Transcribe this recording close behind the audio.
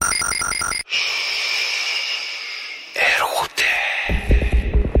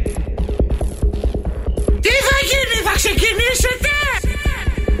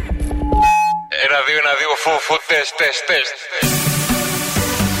τεστ.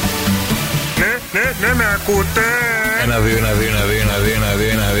 Ναι, με ακούτε. 1-2.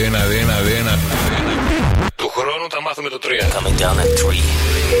 Του χρόνου θα μάθουμε το 3. Coming down at 3,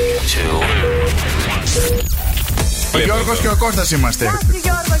 2. Ο Γιώργος και ο Κώστας είμαστε. Γεια σου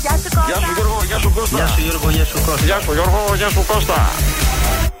Γιώργο, γεια σου Κώστα. Γεια σου Κώστα. Γεια σου Γιώργο, γεια σου Κώστα. Γεια σου Γιώργο, γεια σου Κώστα.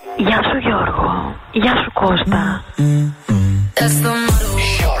 Γεια σου Γιώργο, γεια σου Κώστα.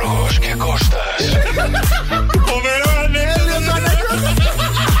 Γιώργος και Κώστας.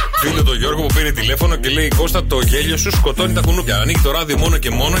 Φίλο τον Γιώργο που πήρε τηλέφωνο και λέει: Κώστα, το γέλιο σου σκοτώνει τα κουνούπια. Ανοίγει το ράδιο μόνο και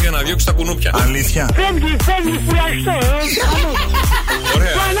μόνο για να διώξει τα κουνούπια. Αλήθεια. Φεύγει, φυλαχτό.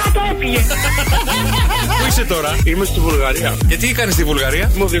 Ωραία. Πανάτα έφυγε. Πού είσαι τώρα? Είμαι στη Βουλγαρία. Και τι κάνεις στη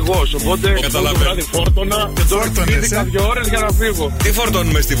Βουλγαρία? Είμαι οδηγός, οπότε Καταλαβαίνω. το βράδυ φόρτωνα και τώρα πήγα 2 ώρες για να φύγω. Τι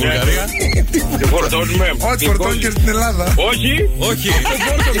φορτώνουμε στη Βουλγαρία? Τι φορτώνουμε? Ό,τι φορτώνει και στην Ελλάδα. Όχι. Δεν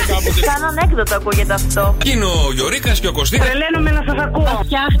φόρτωνε κάποτε. Σαν ανέκδοτο ακούγεται αυτό. Εκεί είναι ο Γιωρίκας και ο Κωστής. Τρελαίνομαι να σας ακούω.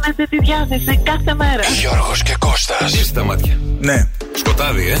 Φτιάχνετε τη διάθεση κάθε μέρα. Γιώργος και Κώστας. Είσαι τα μάτια. Ναι.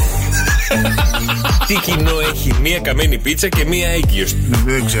 Σκοτάδι, Τι κοινό έχει μία καμένη πίτσα και μία έγκυος?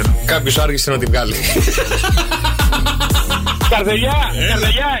 Δεν ξέρω. Κάποιος άργησε να την βγάλει. Καρδελιά,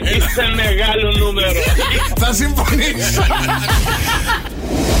 είστε μεγάλο νούμερο. Θα συμφωνήσω.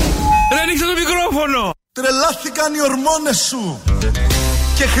 Ρε, ανοίξτε το μικρόφωνο. Τρελάθηκαν οι ορμόνες σου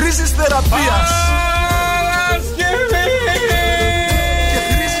και χρήζεις θεραπείας. Και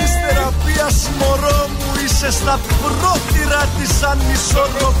χρήζεις θεραπείας, μωρό μου. Είσαι στα πρόθυρα της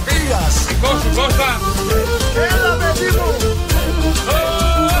ανισορροπίας. Δικό σου, Κώστα. Έλα παιδί μου.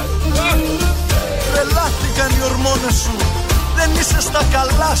 Τρελάθηκαν οι ορμόνες σου. Δεν είσαι στα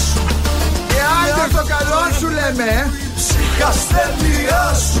καλά σου. Και άντε στο καλό σου λέμε. Ψυχασθένειά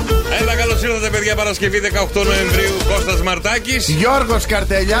σου. Έλα, καλώς ήρθατε παιδιά. Παρασκευή 18 Νοεμβρίου. Κώστας Μαρτάκης. Γιώργος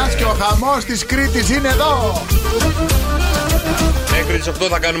Καρτελιάς και ο χαμός της Κρήτης είναι εδώ. Μέχρι τις 8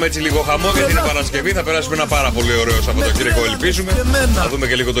 θα κάνουμε έτσι λίγο χαμό γιατί είναι Παρασκευή. Θα περάσουμε ένα πάρα πολύ ωραίο Σαββατοκύριακο, ελπίζουμε. Θα δούμε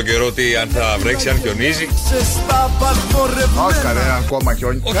και λίγο τον καιρό, τι αν θα βρέξει, αν χιονίζει. Όχι, ρε, ακόμα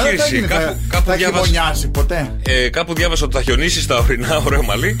χιόνι. Όχι, εσύ, κάπου θα διάβασα. χειμωνιάσει ποτέ. Κάπου διάβασα ότι θα χιονίσει στα ορεινά, ωραίο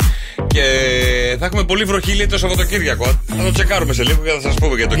μαλλί. Και θα έχουμε πολύ βροχή, λέει, το Σαββατοκύριακο. Θα το τσεκάρουμε σε λίγο και θα σας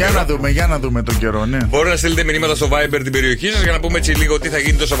πούμε για τον καιρό. Για να δούμε τον καιρό, ναι. Μπορεί να στείλετε μηνύματα στο Viber την περιοχή σας για να πούμε έτσι λίγο τι θα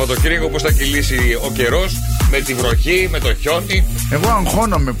γίνει το Σαββατοκύριακο, πώς θα κυλήσει ο καιρός, με τη βροχή, με το χιόνι. Εγώ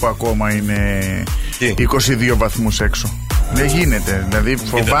αγχώνομαι που ακόμα είναι 22 βαθμούς έξω. Δεν γίνεται. Δηλαδή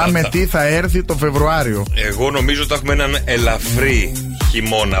φοβάμαι τι θα έρθει το Φεβρουάριο. Εγώ νομίζω ότι θα έχουμε έναν ελαφρύ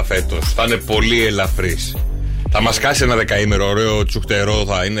χειμώνα φέτος. Θα είναι πολύ ελαφρύς. Θα μας κάσει ένα δεκαήμερο ωραίο τσουχτερό,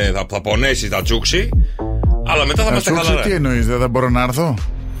 θα πονέσει, θα τσούξει. Αλλά μετά θα είμαστε καλά. Τι εννοείς, δεν θα μπορώ να έρθω?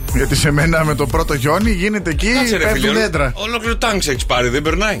 Γιατί σε μένα με το πρώτο χιόνι γίνεται εκεί, πέφτουν δέντρα. Ολόκληρο τάγκ έχεις πάρει, δεν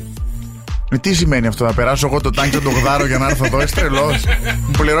περνάει. Τι σημαίνει αυτό, να περάσω εγώ το τάγκ και το γδάρω για να έρθω εδώ? Είσαι τρελός?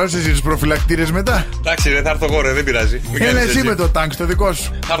 Μου πληρώσεις τις προφυλακτήρες μετά? Εντάξει, ρε, θα έρθω εγώ, ρε, δεν πειράζει. Έλα εσύ με το τάγκ, το δικό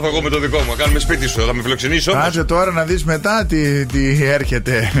σου. Θα έρθω εγώ με το δικό μου, κάνουμε σπίτι σου, θα με φιλοξενήσω. Άζε τώρα να δεις μετά τι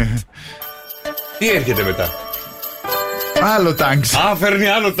έρχεται. Τι έρχεται μετά? Άλλο τάγκ. Α, φέρνει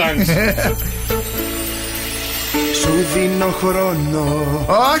άλλο τάγκ. Σου δίνω χρόνο.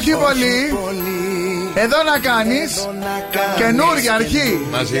 Όχι πολύ. Εδώ να κάνεις καινούρια αρχή.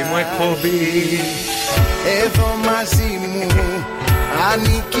 Μαζί μου εκπομπή. Εδώ μαζί μου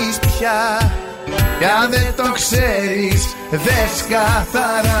ανήκεις πια. Και αν δεν το ξέρεις, δες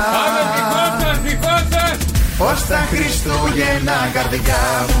καθαρά. Ως τα Χριστούγεννα καρδιά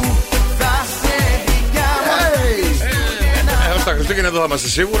μου θα σε δικιά μου. Ως τα Χριστούγεννα εδώ θα είμαστε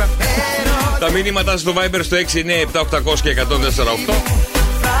σίγουρα. Τα μήνυματά στο Viber στο 697-800 και 104-8.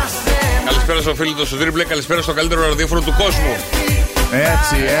 Καλησπέρα στο φίλο του Σωτήρη, καλησπέρα στο καλύτερο ραδιόφωνο του κόσμου.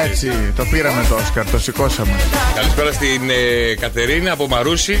 Έτσι, το πήραμε το Όσκαρ, το σηκώσαμε. Καλησπέρα στην Κατερίνα από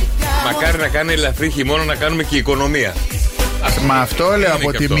Μαρούσι. Μακάρι να κάνει ελαφρύ χειμώνα, να κάνουμε και οικονομία. Μα αυτό λέω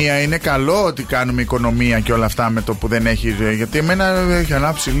από τη μία. Είναι καλό ότι κάνουμε οικονομία και όλα αυτά με το που δεν έχει. Γιατί εμένα έχει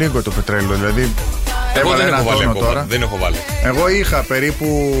ανάψει λίγο το πετρέλαιο. Δηλαδή. Εγώ δεν έχω βάλει ακόμα. Δεν έχω βάλει. Εγώ είχα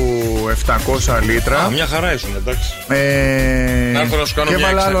περίπου 700 λίτρα. Α, μια χαρά ήσουν, εντάξει. Να έρθω να σου κάνω και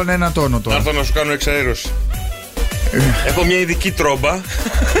έβαλα άλλον ένα τόνο τώρα. Να έρθω να σου κάνω εξαέρωση. Έχω μια ειδική τρόμπα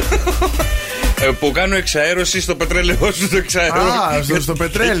που κάνω εξαέρωση στο πετρέλαιο σου. Στο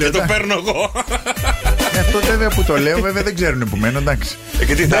πετρέλαιο. Και το παίρνω εγώ. Αυτό βέβαια που το λέω, βέβαια δεν ξέρουν που μένω, εντάξει.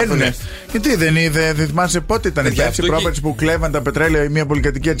 Και τι θα έρθουνε? Γιατί δεν θυμάσαι πότε ήταν η πέρσι πρόπερση που κλέβαν τα πετρέλαια η μία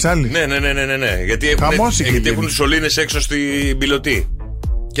πολυκατοικία της άλλης? Ναι. Γιατί έχουν τους σωλήνες έξω στην πιλωτή.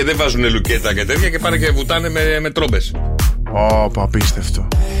 Και δεν βάζουν λουκέτα και τέτοια και πάνε και βουτάνε με τρόμπες. Απίστευτο.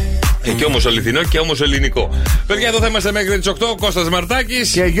 Και όμως αληθινό και όμως ελληνικό. Παιδιά, εδώ θα είμαστε μέχρι τις 8. Κώστας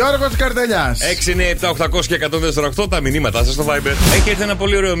Μαρτάκης και Γιώργος Καρτελιάς. 697-800 και 148 τα μηνύματά σας στο Viber. Έχει έρθει ένα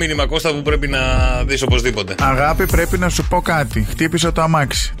πολύ ωραίο μήνυμα, Κώστα, που πρέπει να δεις οπωσδήποτε. Αγάπη, πρέπει να σου πω κάτι. Χτύπησε το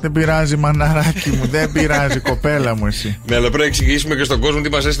αμάξι. Δεν πειράζει, μαναράκι μου. Δεν πειράζει, κοπέλα μου, εσύ. Ναι, αλλά πρέπει να εξηγήσουμε και στον κόσμο τι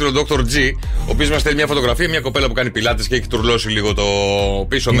μας έστειλε ο Dr. G, ο οποίος μας στέλνει μια φωτογραφία, μια κοπέλα που κάνει πιλάτες και έχει τουρλώσει λίγο το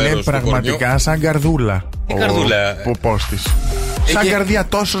πίσω μέρος του κορμιού. Είναι πραγματικά σαν καρδούλα. Η καρδούλα. Ο ποπός της. Σαν καρδιά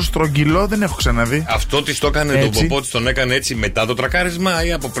τόσο στρογγυλό δεν έχω ξαναδεί. Αυτό της το έκανε, τον ποπό της τον έκανε έτσι μετά το τρακάρισμα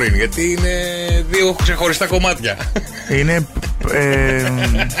ή από πριν? Γιατί είναι δύο ξεχωριστά κομμάτια. Είναι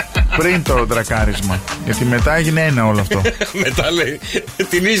πριν το τρακάρισμα. Γιατί μετά έγινε ένα όλο αυτό. Μετά λέει,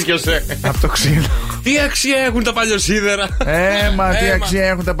 την ίσιοσε. Από το ξύλο. Τι αξία έχουν τα παλιοσίδερα. Τι αξία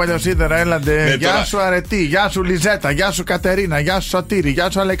έχουν τα παλιοσίδερα. Έλαντε. Γεια σου Αρετή, γεια σου Λιζέτα, γεια σου Κατερίνα, γεια σου Σωτήρη,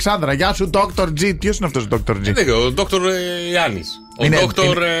 γεια σου Αλεξάνδρα, γεια σου Dr. G. Ποιος είναι αυτός ο Dr. G? Ο Dr. Γιάννης.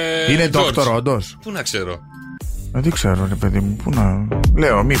 Είναι Dr. όντως? Πού να ξέρω. Δεν ξέρω, ρε παιδί μου, πού να.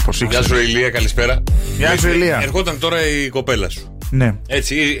 Λέω, μήπως ήξερα. Γεια σου Ηλία, καλησπέρα. Γεια σου Ηλία. Ερχόταν τώρα η κοπέλα σου. Ναι.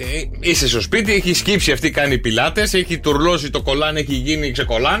 Έτσι, είσαι στο σπίτι, έχει σκύψει αυτή, κάνει πιλάτες, έχει τουρλώσει το κολάν, έχει γίνει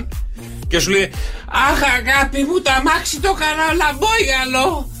ξεκολάν. Και σου λέει, αχ αγάπη μου, το αμάξι το έκανα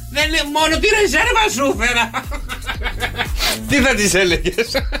λαμπόγιαλο. Δεν είναι μόνο τη ρεζέρβα σου φέρα. Τι θα της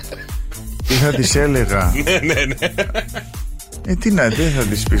έλεγες? Τι θα της έλεγα? Ναι. Δεν θα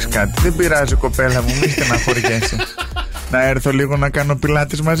της πεις κάτι. Δεν πειράζει, κοπέλα μου, μη στεναχωριέσαι. Να έρθω λίγο να κάνω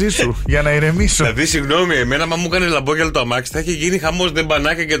πιλάτες μαζί σου για να ηρεμήσω. Δηλαδή, συγγνώμη, εμένα μα μου έκανε λαμπόγιαλο το αμάξι, θα έχει γίνει χαμός, δεν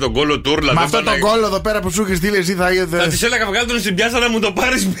μπανάκια και τον κόλλο τούρλα. Μα αυτό τον κόλλο εδώ πέρα που σου έχει στείλει εσύ θα είδε. Θα της έλεγα βγάλω τον στην πιάσα να μου το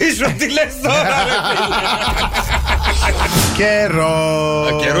πάρεις πίσω. Τι λες τώρα, ρε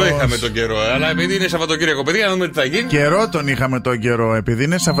Καιρό είχαμε τον καιρό, αλλά επειδή είναι Σαββατοκύριακο, παιδιά, να δούμε τι θα γίνει. Καιρό τον είχαμε τον καιρό, επειδή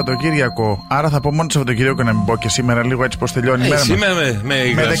είναι Σαββατοκύριακο. Άρα θα πω μόνο το Σαββατοκύριακο να μην πω και σήμερα λίγο έτσι πως τελειώνει η μέρα. Σήμερα με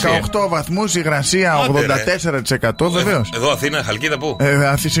 18 βαθμούς, υγρασία 84%, βεβαίως. Εδώ Αθήνα, Χαλκίδα πού?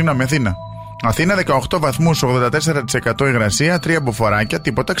 Συγγνώμη, Αθήνα. Αθήνα 18 βαθμούς, 84% υγρασία, 3 μποφοράκια,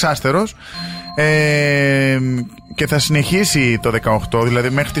 τίποτα, ξάστερος. Και θα συνεχίσει το 18, δηλαδή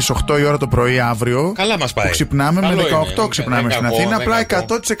μέχρι τις 8 η ώρα το πρωί αύριο. Καλά μας πάει. Ξυπνάμε με 18, ξυπνάμε στην Αθήνα, απλά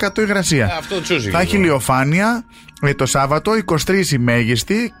 100% υγρασία. Θα έχει ηλιοφάνεια. Το Σάββατο 23 η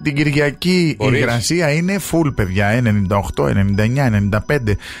μέγιστη. Την Κυριακή η υγρασία είναι full, παιδιά. 98, 99,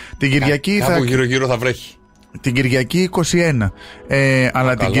 95. Την Κυριακή κάπου γύρω-γύρω θα βρέχει. Την Κυριακή 21.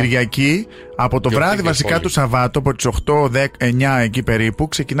 Αλλά την Κυριακή από το βράδυ βασικά του Σαββάτου, από τις 8, 10, 9 εκεί περίπου,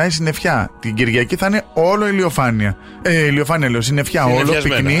 ξεκινάει η συννεφιά. Την Κυριακή θα είναι όλο ηλιοφάνεια. Ηλιοφάνεια λέω, συννεφιά, όλο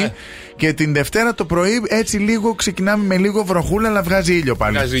πυκνή. Και την Δευτέρα το πρωί έτσι λίγο ξεκινάμε με λίγο βροχούλα, αλλά βγάζει ήλιο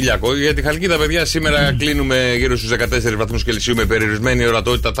πάλι. Βγάζει ηλιακό. Για τη Χαλκίδα, παιδιά, σήμερα κλείνουμε γύρω στους 14 βαθμούς Κελσίου με περιορισμένη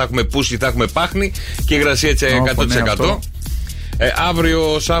ορατότητα. Θα έχουμε πούση, θα έχουμε πάχνη και υγρασία έτσι 100%.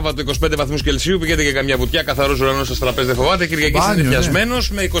 Αύριο Σάββατο 25 βαθμούς Κελσίου, πηγαίνετε για καμιά βουτιά, καθαρός ουρανός σας τραπέζι δεν φοβάται. Κυριακή συννεφιασμένος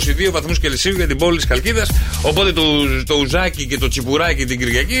με 22 βαθμούς Κελσίου για την πόλη της Χαλκίδας. Οπότε το ουζάκι και το τσιπουράκι την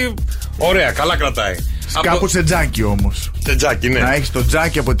Κυριακή, ωραία, καλά κρατάει. Κάπου σε τζάκι όμως. Σε τζάκι, ναι. Να έχεις το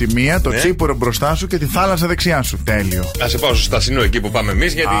τζάκι από τη μία, το τσίπουρο μπροστά σου και τη θάλασσα δεξιά σου. Τέλειο. Να σε πάω στο στασινό εκεί που πάμε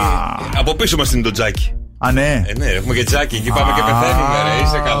εμείς, γιατί από πίσω μας είναι το τζάκι. Α, ναι. Ναι, έχουμε και τζάκι εκεί, πάμε και πεθαίνουμε, ρε.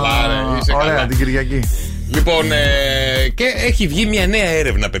 Είσαι καλά, ρε. Είσαι ωραία, καλά. Την Κυριακή. Λοιπόν, και έχει βγει μια νέα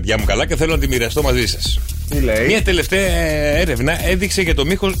έρευνα, παιδιά μου, καλά, και θέλω να τη μοιραστώ μαζί σας. Τι λέει? Μια τελευταία έρευνα έδειξε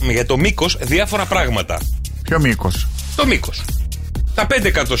για το μήκος διάφορα πράγματα. Ποιο μήκος? Το μήκος. Τα 5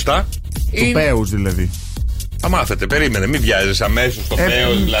 εκατοστά. Του πέους δηλαδή. Θα μάθετε, περίμενε, μην βιάζεσαι αμέσως το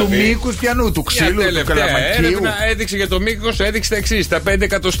πέος δηλαδή. Του μήκους πιανού, του ξύλου, του καλαμακίου. Έρευνα έδειξε για το μήκος, έδειξε τα εξής. Τα 5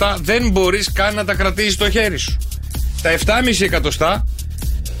 εκατοστά δεν μπορείς καν να τα κρατήσεις στο χέρι σου. Τα 7,5 εκατοστά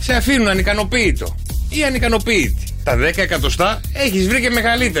σε αφήνουν ανικανοποίητο ή ανικανοποίητη. Τα 10 εκατοστά έχεις βρει και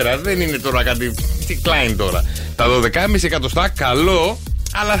μεγαλύτερα. Δεν είναι τώρα κάτι. Τι κλάιν τώρα. Τα 12,5 εκατοστά καλό,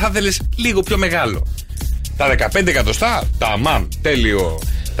 αλλά θα θέλεις λίγο πιο μεγάλο. Τα 15 εκατοστά, τα αμάμ, τέλειο.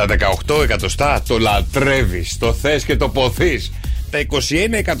 Τα 18 εκατοστά το λατρεύεις, το θες και το ποθείς. Τα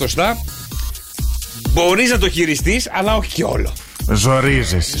 21 εκατοστά μπορείς να το χειριστείς, αλλά όχι και όλο.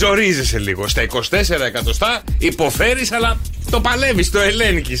 Ζορίζεσαι λίγο. Στα 24 εκατοστά υποφέρεις, αλλά το παλεύεις, το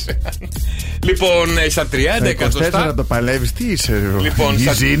ελέγχεις. Λοιπόν, στα 30 εκατοστά. Να το παλεύεις, τι είσαι, λοιπόν,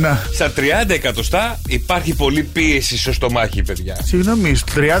 στα 30 εκατοστά υπάρχει πολλή πίεση στο στομάχι, παιδιά. Συγγνώμη,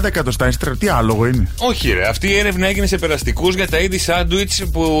 30 εκατοστά, τι άλογο είναι? Όχι, ρε. Αυτή η έρευνα έγινε σε περαστικούς για τα είδη σάντουιτς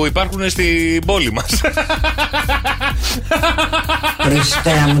που υπάρχουν στην πόλη μας.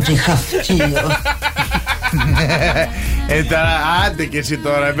 Χριστέ μου, τι χαυτίο. Άντε και εσύ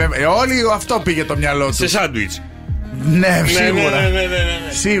τώρα. Όλοι αυτό πήγε το μυαλό του. Σε σάντουιτς. Ναι, σίγουρα. Ναι.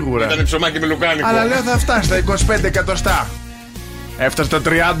 Σίγουρα. Ήταν ψωμάκι με λουκάνικο. Αλλά λέω θα φτάσει στα 25 εκατοστά. Έφτασε το 30,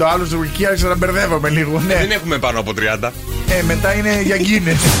 ο άλλος εκεί άρχισε να μπερδεύομαι λίγο. Ναι. Δεν έχουμε πάνω από 30. Μετά είναι για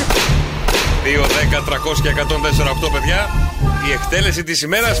γκίνες. 2, 10, 300 και 104,8 παιδιά. Η εκτέλεση της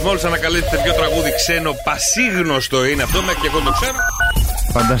ημέρας. Μόλις ανακαλέσετε ποιο τραγούδι ξένο πασίγνωστο είναι αυτό, μέχρι και εγώ το ξέρω.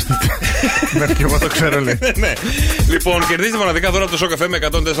 Φανταστείτε. Μέχρι και εγώ το ξέρω, λέει. Ναι. Λοιπόν, κερδίζετε μοναδικά δώρα από το Σοκαφέ με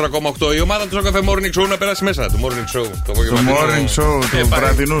 104,8. Η ομάδα του Σοκαφέ Morning Show να περάσει μέσα. Το Morning Show. Το Morning Show, το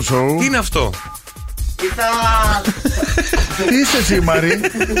βραδινού show. Τι είναι αυτό? Τι είσαι εσύ, Μαρή?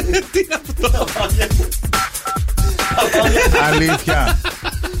 Τι είναι αυτό? Αλήθεια.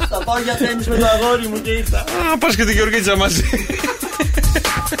 Θα πάω για τένις με το αγόρι μου και ήρθα. Πας και τη Γεωργίτσα μαζί.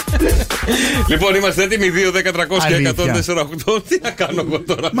 Λοιπόν, είμαστε έτοιμοι. 2, 10, 300 και 104,8. Τι να κάνω εγώ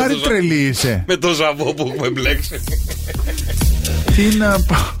τώρα? Μαρή, τρελή είσαι. Με το ζαβό που έχουμε μπλέξει. Τι να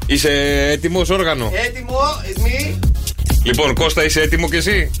πάω. Είσαι έτοιμος, όργανο? Έτοιμο, έτοιμη. Λοιπόν, Κώστα, είσαι έτοιμο κι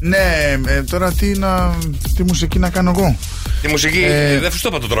εσύ? Ναι, τώρα τι μουσική να κάνω εγώ? Τη μουσική, δεν σου το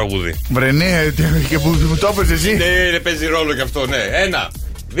είπα το τραγούδι. Βρε, ναι, και που μου το είπες εσύ. Ναι, παίζει ρόλο κι αυτό, ναι. 1,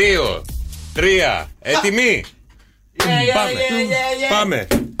 2, 3, έτοιμοι? Πάμε.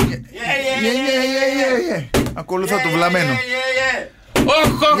 Ακολουθώ το βλαμμένο.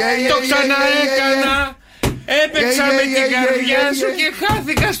 Όχο, το ξαναέκανα. Έπαιξα με την καρδιά σου και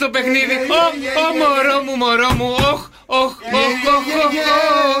χάθηκα στο παιχνίδι. Ω, μωρό μου, όχ.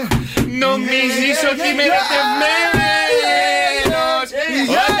 Νομίζεις ότι είμαι ερωτευμένος?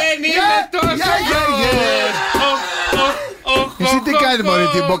 Δεν είμαι τόσο γιος. Εσύ τι κάνεις, μωρή,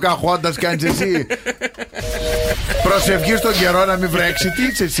 την Ποκαχόντας κάνεις εσύ? Προσευχή στον καιρό να μην βρέξει. Τι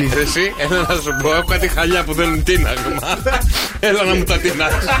είσαι εσύ? Εσύ, έλα να σου πω, έχω κάτι χαλιά που θέλουν τίναγμα. Έλα να μου τα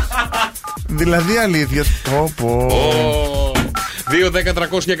τίναξεις. Δηλαδή αλήθεια. 2, 10,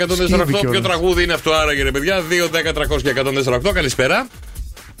 300 και 104,8. Ποιο τραγούδι είναι αυτό άραγε, ρε παιδιά? 2, 10, 300 και 104,8. Καλησπέρα.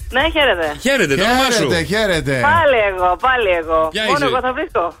 Ναι, χαίρετε. Χαίρετε, το όνομά σου? Χαίρετε. Πάλι εγώ. Μόνο εγώ θα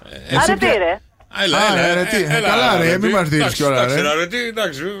βρίσκω. Άρα τι ρε? Έλα. Καλά, ρε, μην μας δίνεις κιόλα, ρε. Δεν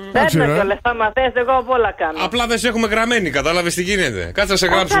είναι κιόλας, θα μαθαίνεις, εγώ απ' όλα κάνω. Απλά δεν σε έχουμε γραμμένη, κατάλαβες τι γίνεται. Κάτσε να σε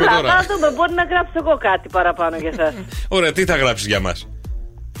γράψουμε καλά, τώρα. θα δούμε, μπορεί να γράψω εγώ κάτι παραπάνω για εσάς. Ωραία, τι θα γράψεις για μας?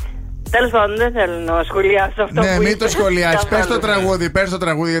 Τέλος πάντων, δεν θέλω να σχολιάσω αυτό. Ναι, που μην το είπε. σχολιάσεις. Πες το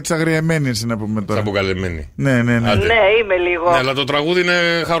τραγούδι για τις αγριεμένες να πούμε τώρα. Θα αποκαλεμμένη. Ναι. Ναι, είμαι λίγο. Ναι, αλλά το τραγούδι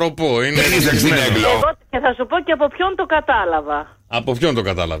είναι χαροπό. Είναι Εγώ και θα σου πω και από ποιον το κατάλαβα. Από ποιον το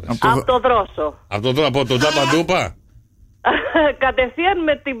κατάλαβες? Από το Δρόσο. Από τον Τζαμπαντούπα. Κατευθείαν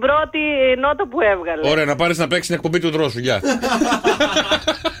με την πρώτη νότα που έβγαλε. Ωραία, να πάρεις να παίξεις την εκπομπή του Δρόσου. Γεια.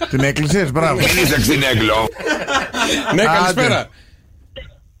 Την έκλεισες, μπράβο. Ναι, καλησπέρα.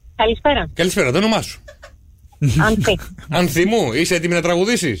 Καλησπέρα, το όνομά σου? Ανθή. Ανθή μου, είσαι έτοιμη να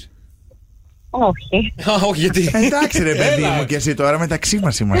τραγουδήσεις? Όχι. Όχι, γιατί? Εντάξει, ρε παιδί μου, και εσύ τώρα μεταξύ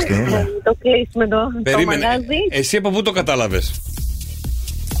μας είμαστε. Το κλείσουμε το μαγάζι. Εσύ από πού το κατάλαβες?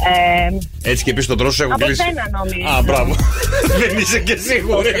 Έτσι και πεις στον Δρόσο έχω κλείσει. Από σένα νομίζω. Α, μπράβο. Δεν είσαι και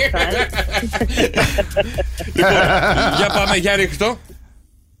σίγουρη. Λοιπόν, για πάμε, για ρίχτω.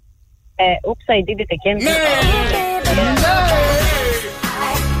 Oops, I did it again. Ναι!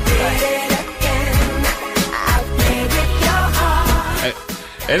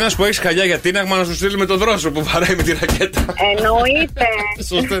 Ένας που έχει χαλιά για τίναγμα να σου στείλει με τον Δρόσο που βαράει με τη ρακέτα. Εννοείται.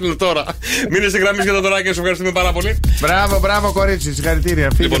 Σου στέλνω τώρα. Μείνε στη γραμμή για τα δωράκια, σου ευχαριστούμε πάρα πολύ. Μπράβο, κορίτσι, συγχαρητήρια.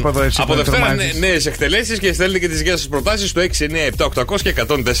 Φύγε από εδώ, εσύ. Από Δευτέρα νέες εκτελέσεις και στέλνετε και τις δικές σας προτάσεις στο 697-800 και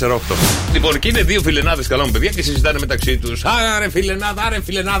 104,8. Λοιπόν, και είναι δύο φιλενάδες καλά μου παιδιά και συζητάνε μεταξύ τους. Άρε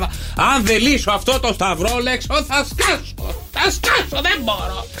φιλενάδα. Αν δεν λύσω αυτό το σταυρόλεξο, θα σκάσω, δεν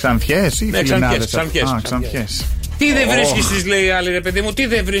μπορώ. Ξανθιές ή φιλενάδες? Ξανθιές. Τι δεν βρίσκεις, της λέει η άλλη, ρε παιδί μου, τι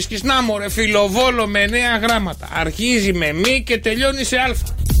δεν βρίσκεις? Να μωρέ, φιλοβόλο με 9 γράμματα. Αρχίζει με μη και τελειώνει σε α.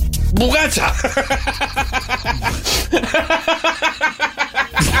 Μπουγάτσα!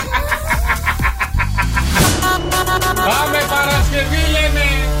 Πάμε Παρασκευή λέμε.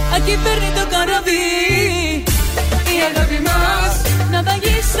 Aquí παίρνει το καράβι η αγάπη μας. Να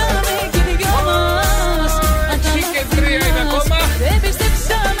βαγίσαμε και οι δυο μας. Αξί και 3 είναι ακόμα. Δεν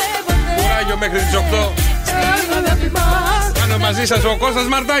πιστέψαμε ποτέ. Κουράγιο μέχρι τις 8. Κάνω μαζί σας ο Κώστας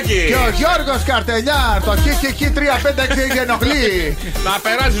Μαρτάκη και ο Γιώργος Καρτελιάρ. Το χ 3-5-6 ενοχλεί. Να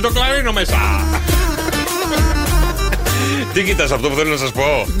περάσει το κλαρίνο μέσα. Τι κοιτάς αυτό που θέλω να σας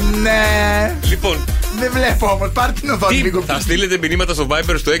πω? Ναι. Λοιπόν, δεν βλέπω όμως, πάρ' την οθόνη λίγο. Θα στείλετε μηνύματα στο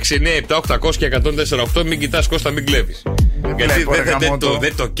Viber στο 697-800 και 104,8. Μην κοιτάς Κώστα, μην κλέβεις. Γιατί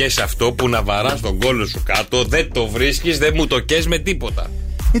δεν το κες αυτό που να βαράς τον κόλο σου κάτω. Δεν το βρίσκεις, δεν μου το κες με τίποτα.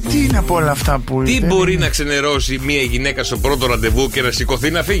 Τι είναι από όλα αυτά που τι μπορεί να ξενερώσει μια γυναίκα στο πρώτο ραντεβού και να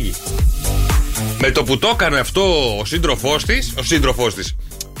σηκωθεί να φύγει? Με το που το έκανε αυτό ο σύντροφός της,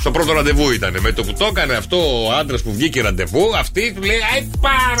 Στο πρώτο ραντεβού ήταν. Με το που το έκανε αυτό ο άντρας που βγήκε ραντεβού, αυτή του λέει: Αϊ,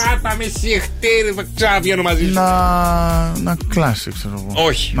 παράτα με συχτήρι, ξαναβγαίνω μαζί σου. Να κλάσει, ξέρω εγώ.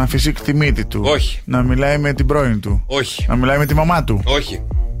 Όχι. Να φυσήξει τη μύτη του. Όχι. Να μιλάει με την πρώην του. Όχι. Να μιλάει με τη μαμά του. Όχι.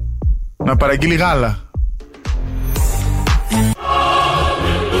 Να παραγγείλει γάλα.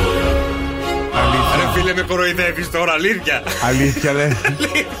 Ρε φίλε, με κοροϊδεύεις τώρα, αλήθεια. Αλήθεια, λέει.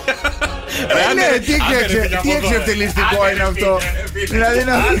 Ναι, τι εξευτελιστικό είναι αυτό. Δηλαδή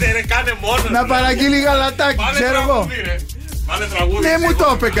να παραγγείλει γαλατάκι, ξέρω εγώ. Δεν μου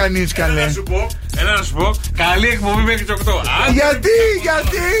το είπε κανείς, καλέ. Έλα να σου πω, καλή εκπομπή μέχρι τις 8. Γιατί.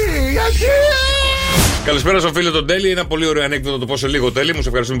 Καλησπέρα στο φίλο τον Τέλη. Ένα πολύ ωραίο ανέκδοτο το πόσο λίγο Τέλη. Μου σε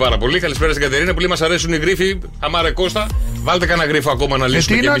ευχαριστούμε πάρα πολύ. Καλησπέρα στην Κατερίνα. Πολύ μας αρέσουν οι γρίφοι. Αμάρε Κώστα, βάλτε κανένα γρίφο ακόμα να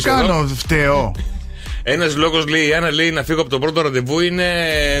λύσουμε. Τι να κάνω, φταίω. Ένας λόγος λέει: η Άννα λέει να φύγω από το πρώτο ραντεβού είναι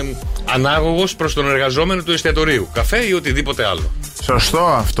ανάγωγος προς τον εργαζόμενο του εστιατορίου. Καφέ ή οτιδήποτε άλλο. Σωστό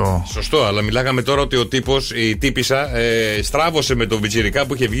αυτό. Σωστό, αλλά μιλάγαμε τώρα ότι ο τύπος, η τύπισσα, στράβωσε με τον βιτσιρικά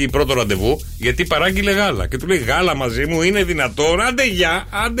που είχε βγει πρώτο ραντεβού γιατί παράγγειλε γάλα. Και του λέει: γάλα μαζί μου είναι δυνατόν, άντε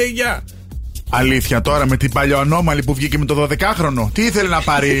γεια. Αλήθεια τώρα με την παλιοανόμαλη που βγήκε με το 12χρονο. Τι ήθελε να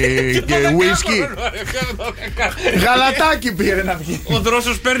πάρει, ουίσκι. Γαλατάκι πήρε να βγει. Ο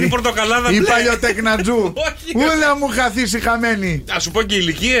δρόσος παίρνει πορτοκαλάδα. Η παλιοτεκνατζού. Ούλα μου χαθήσει χαμένη. Α σου πω και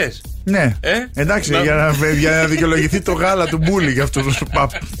ηλικίες. Ναι. Εντάξει, για να δικαιολογηθεί το γάλα του μπούλι για αυτό το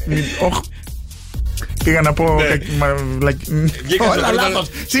σουπάπ. Πήγα να πω. Όλα λάθος.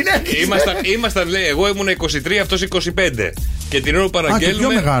 Ήμασταν, λέει, εγώ ήμουν 23, αυτός 25. Και την ώρα που παραγγέλνουμε. Και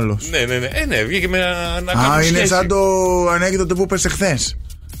πιο μεγάλος. Ναι, βγήκε με να κάνουμε σχέση. Είναι σαν το ανέκδοτο που είπες εχθές.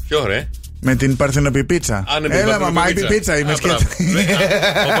 Ποιο ρε? Με την παρθενοπιπίτσα. Έλα, μαμά, η πιπίτσα είμαι σκέφτη.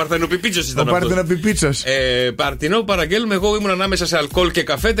 Ο παρθενοπιπίτσος ήταν αυτός. Ο παρθενοπιπίτσος. Την ώρα που παραγγέλνουμε, εγώ ήμουν ανάμεσα σε αλκοόλ και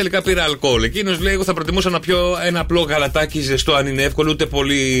καφέ. Τελικά πήρα αλκοόλ. Εκείνος λέει: εγώ θα προτιμούσα να πιω ένα απλό γαλατάκι ζεστό αν είναι εύκολο. Ούτε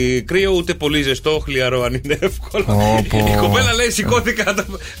πολύ κρύο, ούτε πολύ ζεστό, χλιαρό αν είναι εύκολο. Η κοπέλα λέει: σηκώθηκα,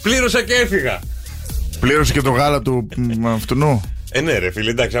 πλήρωσα και έφυγα. Πλήρωσε και το γάλα του αυτού. Ναι, ρε φίλε,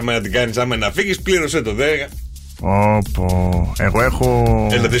 εντάξει, άμα να την κάνεις, άμα να φύγεις, πλήρωσε το. Εγώ έχω.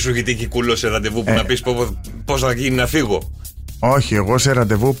 Έλα, δεν σου έχει τύχει κούλο σε ραντεβού που να πεις πώς θα γίνει να φύγω. Όχι, εγώ σε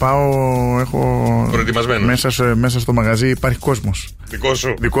ραντεβού πάω. Έχω. Προετοιμασμένο. Μέσα στο μαγαζί υπάρχει κόσμος. Δικό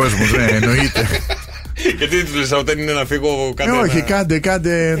σου. Δικός μου, ναι, εννοείται. Γιατί δεν του λες όταν είναι να φύγω κάτι. Όχι,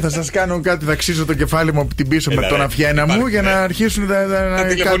 κάντε. Θα σας κάνω κάτι. Θα ξύσω το κεφάλι μου από την πίσω με τον αφιένα μου για να αρχίσουν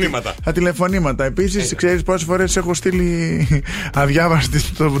τα τηλεφωνήματα. Επίσης, ξέρεις πόσες φορές έχω στείλει αδιάβαστη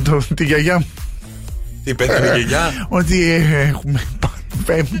τη γιαγιά μου. Τι πέθανε η γιαγιά? Ότι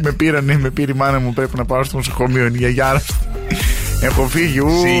με πήρε η μάνα μου. Πρέπει να πάω στο νοσοκομείο. Είναι η γιαγιά. Έχω φύγει.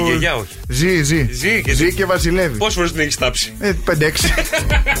 Ζει η γιαγιά, όχι? Ζει και βασιλεύει. Πόσες φορές την έχεις τάψει? 5-6.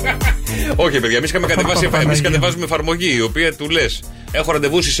 Όχι, παιδιά, εμείς κατεβάζουμε εφαρμογή η οποία του λες: έχω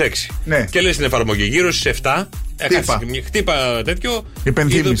ραντεβού στις 6. Ναι. Και λες στην εφαρμογή γύρω στις 7. Χτύπα τέτοιο.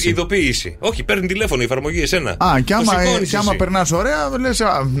 Ειδοποίηση. Όχι, παίρνει τηλέφωνο η εφαρμογή εσένα. Και άμα περνάς ωραία, λες: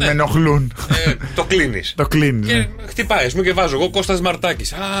 με ενοχλούν. Το κλείνεις. Και χτυπάει, μου και βάζω εγώ Κώστας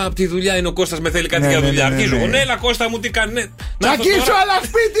Μαρτάκης. Από τη δουλειά είναι ο Κώστας, με θέλει κάτι για δουλειά. Αρχίζω. Ναι, έλα Κώστα μου, τι κάνει. Τσακίσω, αλλά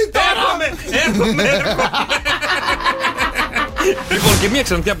σπίτι τώρα. Έρχομαι. Λοιπόν, και μια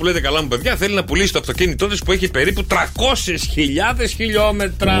Ξαντιά που λέτε καλά μου παιδιά θέλει να πουλήσει το αυτοκίνητό της που έχει περίπου 300.000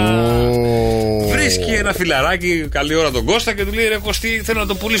 χιλιόμετρα. Βρίσκει ένα φιλαράκι καλή ώρα τον Κώστα και του λέει: ρε Κωστή, θέλω να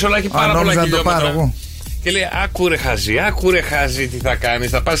το πουλήσω, αλλά έχει πάρα πολλά χιλιόμετρα. Και λέει: άκουρε χάζι, τι θα κάνεις?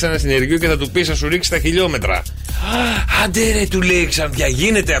 Θα πας σε ένα συνεργείο και θα του πεις να σου ρίξει τα χιλιόμετρα. Άντε ρε, του λέει Ξαντιά,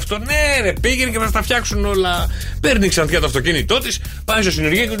 γίνεται αυτό? Ναι, ρε, πήγαινε και θα τα φτιάξουν όλα. Παίρνει Ξαντιά το αυτοκίνητό της, πάει στο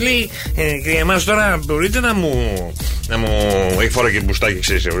συνεργείο και του λέει: εμάς τώρα μπορείτε να μου. Έχει φορά και μπουστάκι,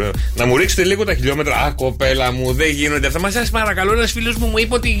 ξέρεις, να μου ρίξετε λίγο τα χιλιόμετρα. Κοπέλα μου, δεν γίνονται αυτά. Μα σας παρακαλώ, ένας φίλος μου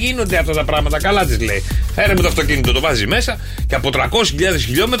είπε ότι γίνονται αυτά τα πράγματα. Καλά της λέει. Φέρε μου το αυτοκίνητο, το βάζει μέσα και από 300.000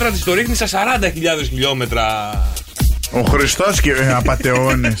 χιλιόμετρα της το ρίχνει στα 40.000 χιλιόμετρα. Ο Χριστός και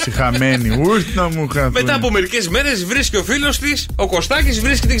απατεώνες, οι χαμένοι. Μετά από μερικές μέρες βρίσκει ο φίλος της, ο Κωστάκης,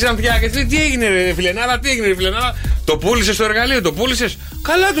 βρίσκει την Ξαντιά και λέει: τι έγινε ρε φιλενάρα, το πούλησες στο εργαλείο, το πούλησες?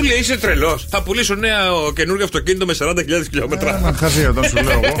 Καλά, του λέει, είσαι τρελός. Θα πουλήσω νέο καινούργιο αυτοκίνητο με 40.000 χιλιόμετρα. Μα χαζεί όταν σου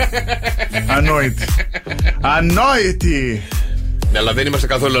λέω εγώ. Ανόητη. Ναι, αλλά δεν είμαστε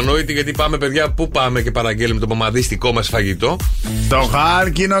καθόλου ανόητοι γιατί πάμε, παιδιά, πού πάμε και παραγγέλνουμε το μαμαδιστικό μας φαγητό? Το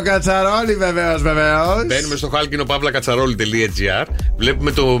χάλκινο κατσαρόλι, βεβαίως. Μπαίνουμε στο χάλκινο-κατσαρόλι.gr,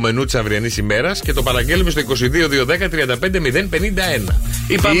 βλέπουμε το μενού της αυριανής ημέρας και το παραγγέλνουμε στο 22-210-35-051.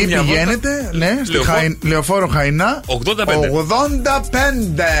 Ή πηγαίνετε, ναι, στη Λεωφόρο Χαϊνά 85.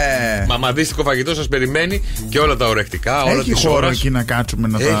 Μαμαδίστικο φαγητό σας περιμένει και όλα τα ορεκτικά, όλα τις ώρες. Εκεί να κάτσουμε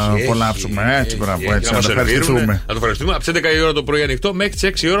να τα απολαύσουμε. Έτσι, μπράβο, έτσι, να τα ευχαριστούμε. Να το ευχαριστούμε. Από τις 11 η ώρα το πρωί πρωί ανοιχτό μέχρι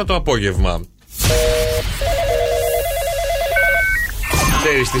τις 6 ώρα το απόγευμα.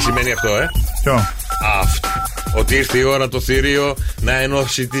 Ξέρεις τι σημαίνει αυτό, Ποιο? Αυτό. Ότι ήρθε η ώρα το θηρίο να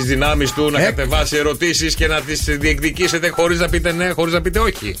ενώσει τις δυνάμεις του, να κατεβάσει ερωτήσεις και να τις διεκδικήσετε χωρίς να πείτε ναι, χωρίς να πείτε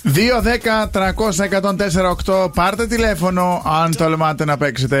όχι. 2-10-300-104-8. Πάρτε τηλέφωνο αν τολμάτε να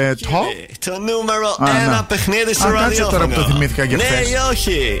παίξετε το νούμερο 1 παιχνίδι στο ραδιόφωνο. Κάτσε τώρα που το θυμήθηκα και χθες. Ναι ή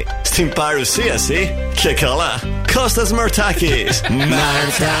όχι. Στην παρουσίαση και καλά Κώστας Μαρτάκης.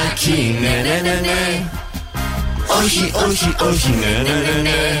 Μαρτάκη, ναι, ναι, ναι, ναι. Όχι, όχι, όχι, ναι, ναι, ναι,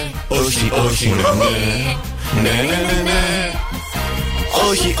 ναι. Όχι, όχι, ναι, ναι. Ναι, ναι, ναι, ναι.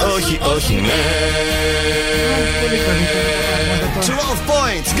 Όχι, όχι, όχι, ναι. 12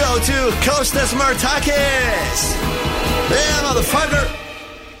 points go to Kostas Martakis. Yeah, motherfucker.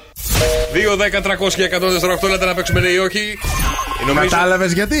 2-10-300-104-8. Λέτε να παίξουμε ναι ή όχι.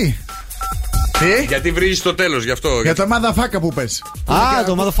 Κατάλαβες γιατί? Τι? Γιατί βρίζεις το τέλος, γι' αυτό. Για το motherfucker που πες.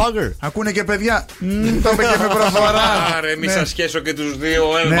 Το motherfucker. Ακούνε και παιδιά. Το είπε και με προφορά. Άρε, μη σας σχέσω και τους δύο.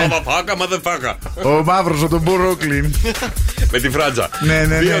 Motherfucker. Ο μαύρος από τον Brooklyn. Με τη φράτζα.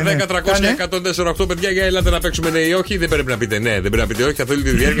 2-10-300-104-8. Παιδιά, για ελάτε να παίξουμε ναι ή όχι. Δεν πρέπει να πείτε ναι, δεν πρέπει να πείτε όχι. Καθ' όλη τη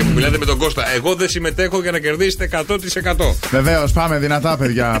διάρκεια που μιλάτε με τον Κώστα. Εγώ δεν συμμετέχω για να κερδίσετε 100%. Βεβαίως, πάμε δυνατά,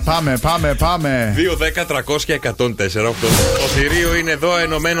 παιδιά. Πάμε. 2-10-300-104-8. Το θηρίο είναι εδώ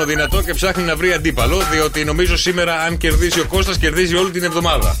ενωμένο δυνατό και ψάχνει να βρει αντίπαλο, διότι νομίζω σήμερα αν κερδίσει ο Κώστας κερδίζει όλη την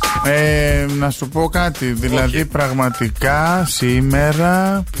εβδομάδα. Να σου πω κάτι, δηλαδή πραγματικά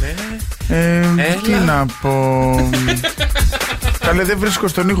σήμερα τι να πω. Καλέ, δεν βρίσκω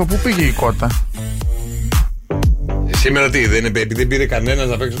στον ήχο. Πού πήγε η κότα? Σήμερα τι, επειδή δεν πήρε κανένας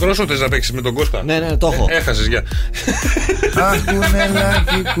να παίξει τρόσο, θες να παίξεις με τον Κώστα? Ναι, το έχω. Έχασες, γεια. Αχ,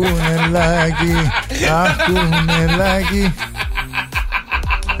 κουνελάκι. Αχ, κουνελάκι.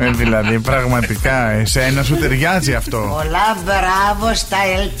 Δηλαδή πραγματικά εσένα σου ταιριάζει αυτό. Πολλά μπράβο στα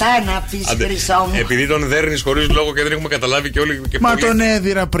ελτά να πεις, χρυσό μου. Επειδή τον δέρνεις χωρίς λόγο και δεν έχουμε καταλάβει και όλοι και Μα πολύ... τον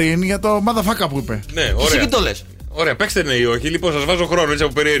έδιρα πριν για το motherfucker που είπε. Ναι, ωραία. Εσύ τι το λες? Ωραία, παίξτε ναι ή όχι. Λοιπόν, σας βάζω χρόνο έτσι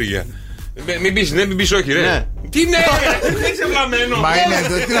από περιέργεια. Μην πεις ναι, μην πεις όχι, ρε. Ναι. Τι ναι, δεν είσαι βλαμμένο. Μα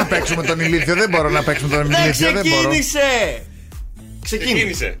είναι, τι να παίξουμε τον ηλίθιο? Δεν μπορώ να παίξουμε τον ηλίθιο. Δεν μπορώ.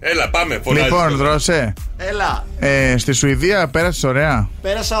 Ξεκίνησε. Έλα, πάμε. Φωνάζεις. Λοιπόν, δρώσε. Έλα. Στη Σουηδία πέρασες ωραία?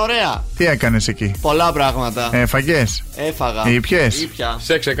 Πέρασα ωραία. Τι έκανες εκεί? Πολλά πράγματα. Φαγές? Έφαγα. Ήπιες? Ήπια.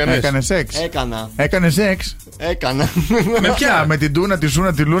 Σεξ έκανες? Έκανες σεξ? Έκανα. Έκανες σεξ? Έκανα. Με ποια? Με την Τούνα, τη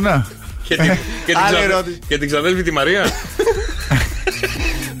Σούνα, τη Λούνα? Και την ξαδέλφη τη Μαρία.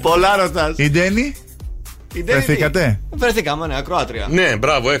 Πολλά ρωτάς. Η Ντένι? Βρεθήκατε? Βρεθήκαμε, ναι, ακροάτρια. Ναι,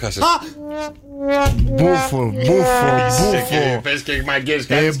 μπράβο, έχασες. Μπούφο. Πες και μαγκές,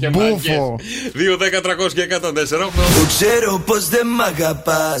 κάνεις και μαγκές. 2-10-300-104-8. Ξέρω πως δεν μ'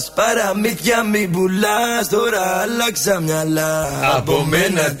 αγαπάς, παραμύθια μην πουλάς. Τώρα άλλαξα μυαλά, από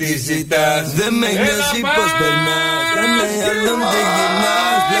μένα τι ζητάς. Δεν με νοιάζει πως περνάς, κάνε άλλον δεν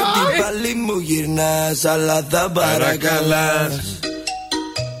γυρνάς. Βλέπει πάλι μου γυρνάς, αλλά θα παρακαλάς.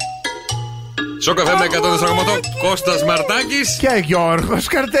 Σοκαφέ με 104,8. Κώστας Μαρτάκης και Γιώργος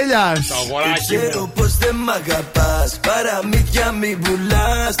Καρτελιάς. Το αγοράκι μου. Ξέρω πως δεν μ' αγαπάς, παραμύθια μην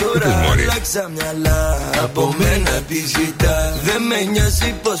πουλάς. Τώρα άλλαξα μυαλά, από μένα τι ζητάς. Δεν με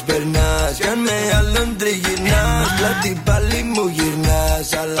νοιάζει πως περνάς, κι αν με άλλον τριγυρνάς. Πλάτη πάλι μου γυρνάς.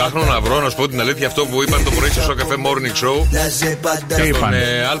 Ψάχνω να βρω, να σου πω την αλήθεια, αυτό που είπαν το πρωί στο Σοκαφέ Morning Show. Για τον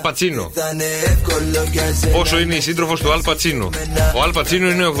Αλ Πατσίνο. Πόσο είναι η σύντροφος του Αλ Πατσίνο? Ο Αλ Πατσίνο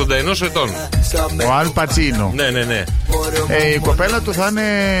είναι 81 ετών. Ο Αλ Πατσίνο. Ναι. Η κοπέλα του θα είναι.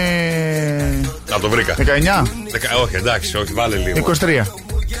 Να το βρήκα. 19. Όχι, εντάξει, όχι, βάλε λίγο. 23.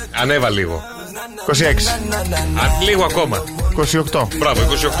 Ανέβα λίγο. 26. Λίγο ακόμα. 28. Μπράβο,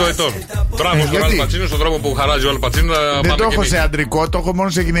 28 ετών. Μπράβο στον Αλ Πατσίνο, στον τρόπο που χαράζει ο Αλ Πατσίνο. Δεν το έχω σε αντρικό, το έχω μόνο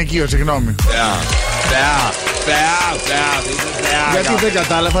σε γυναικείο, συγγνώμη. Γιατί δεν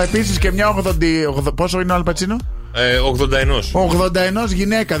κατάλαβα. Επίσης και μια 80. Πόσο είναι ο Αλ Πατσίνο? 81. 81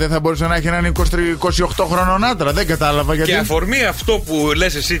 γυναίκα δεν θα μπορούσε να έχει έναν 28 χρονών άντρα. Δεν κατάλαβα γιατί. Και αφορμή αυτό που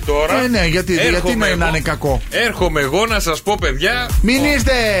λες εσύ τώρα. Ναι, γιατί να είναι κακό. Έρχομαι εγώ να σας πω, παιδιά. Μην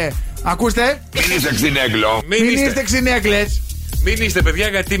είστε. Ακούστε. Μην είστε ξυνέκλο. Μην είστε ξυνέκλες. Μην είστε, παιδιά,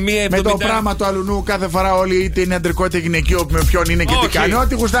 γιατί μία 70. Με το πράγμα του αλουνού κάθε φορά όλοι είτε είναι αντρικό είτε γυναικείο, με ποιον είναι και τι κάνει.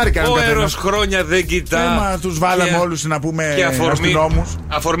 Ό,τι γουστάρει κανένα. Ο Έρος χρόνια δεν κοιτά. Μα τους βάλαμε όλους να πούμε αστυνόμους.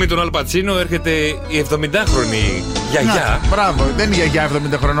 Αφορμή τον Αλ Πατσίνο έρχεται η 70χρονη γιαγιά. Μπράβο, δεν είναι γιαγιά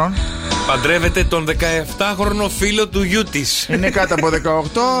 70 χρονών. Παντρεύεται τον 17χρονο φίλο του γιού της. Είναι κάτω από 18,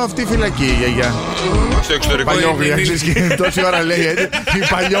 αυτή φυλακή η γιαγιά. Στο εξωτερικό. Παλιόγρια, τόση ώρα λέει η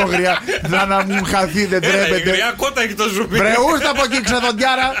παλιόγρια. Να μου χαθεί, δεν τρέπεται. Η κότα έχει το ζουμί. Βρεούστα από εκεί,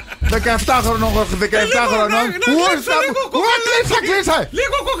 ξεδοντιάρα. 17 χρονών. Κλείσα.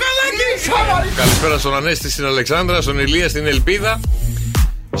 Λίγο κοκαλάκι. Καλησπέρα στον Ανέστη, στην Αλεξάνδρα, στον Ηλία, στην Ελπίδα,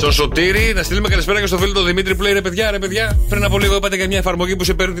 στον Σωτήρη. Να στείλουμε καλησπέρα και στο φίλο τον Δημήτρη που λέει ρε παιδιά, πριν από λίγο είπατε για μια εφαρμογή που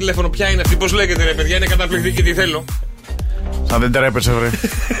σε παίρνει τηλέφωνο. Ποια είναι αυτή, πώς λέγεται ρε παιδιά, είναι καταπληκτική, τι θέλω. Αν δεν τρέπεσαι, βρε.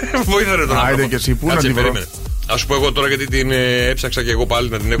 Βοήθα ρε τον άνθρωπο. Άιντε και εσύ, πού να την βρω. Α σου πω εγώ τώρα γιατί την έψαξα και εγώ πάλι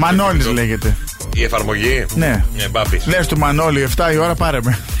να την έχω. Μανώλης λέγεται. Η εφαρμογή. Ναι. Λες του Μανώλη, 7 η ώρα πάρε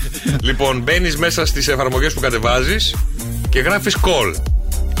με. Λοιπόν, μπαίνεις μέσα στις εφαρμογές που κατεβάζεις και γράφεις call.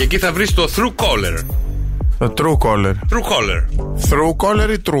 Και εκεί θα βρεις το True Caller. Το True Caller. True Caller. True Caller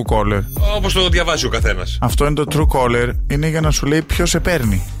ή True Caller? Όπως το διαβάζει ο καθένας. Αυτό είναι το True Caller. Είναι για να σου λέει ποιος σε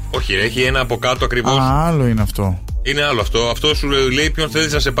παίρνει. Όχι, έχει ένα από κάτω ακριβώς. Άλλο είναι αυτό. Είναι άλλο αυτό. Αυτό σου λέει ποιον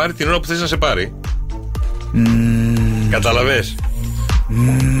θέλεις να σε πάρει την ώρα που θέλεις να σε πάρει. Καταλαβες.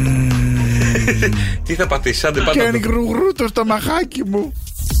 Τι θα πατήσεις, άντε πάντα. Και είναι γρουγρού το στομαχάκι μου.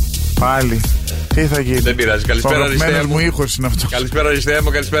 Πάλι. Τι θα γίνει. Δεν πειράζει. Καλησπέρα Αριστεία μου. Ήχος είναι αυτό. Καλησπέρα Αριστεία μου.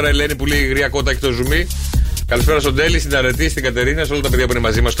 Καλησπέρα Ελένη που λέει γρία κότα και το ζουμί. Καλησπέρα στον Τέλη, στην Αρετή, στην Κατερίνα, σε όλα τα παιδιά που είναι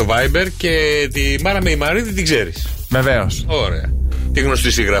μαζί μας στο Viber. Και τη Μάρα Μεϊμαρίδη την ξέρεις. Βεβαίως. Ωραία. Τη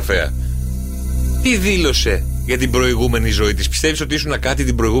γνωστή συγγραφέα. Τι δήλωσε για την προηγούμενη ζωή της? Πιστεύεις ότι ήσουν κάτι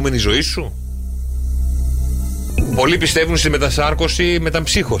την προηγούμενη ζωή σου? Πολλοί πιστεύουν στη μετασάρκωση,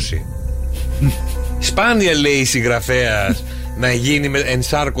 μεταμψύχωση. Σπάνια λέει η συγγραφέας να γίνει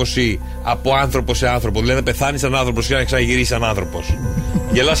ενσάρκωση από άνθρωπο σε άνθρωπο. Δηλαδή να πεθάνει σαν άνθρωπος και να ξαναγυρίσει σαν άνθρωπος.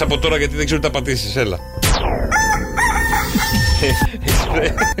 Γελάς από τώρα γιατί δεν ξέρω τι θα πατήσεις. Έλα.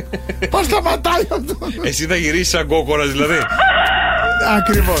 Πώς σταματάει αυτό? Εσύ θα γυρίσεις σαν κόκορας δηλαδή?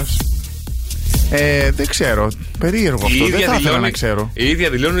 Ακριβώς. Δεν ξέρω. Περίεργο αυτό. Δεν θα ήθελα να ξέρω. Η ίδια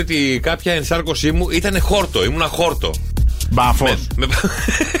δηλώνει ότι κάποια ενσάρκωσή μου ήταν χόρτο. Ήμουνα χόρτο. Μπάφος.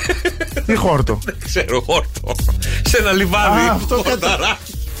 Τι χόρτο? Δεν ξέρω, χόρτο. Σε ένα λιβάδι. Αυτό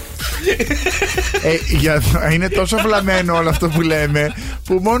είναι τόσο βλαμμένο όλο αυτό που λέμε,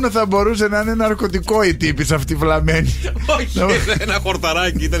 που μόνο θα μπορούσε να είναι ναρκωτικό η τύπη σε αυτή βλαμμένη. Όχι, ένα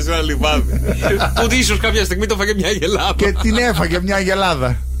χορταράκι ήταν σε ένα λιβάδι. Ότι ίσως κάποια στιγμή το φάγε μια αγελάδα. Και την έφαγε μια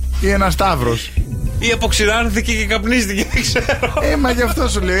αγελάδα. Ή ένα σταύρος. Ή αποξηράνθηκε και καπνίστηκε, δεν ξέρω. Μα γι' αυτό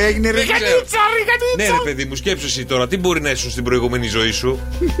σου λέω, έγινε ριγανίτσα. Ναι, ρε παιδί μου, σκέψου εσύ τώρα, τι μπορεί να ήσουν στην προηγούμενη ζωή σου?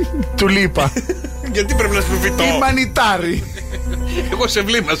 Του λείπα. Γιατί πρέπει να σου φυτώ? Ή μανιτάρι. Εγώ σε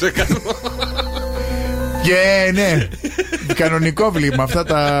βλήμα σε κάνω. Και ναι, κανονικό βλήμα, αυτά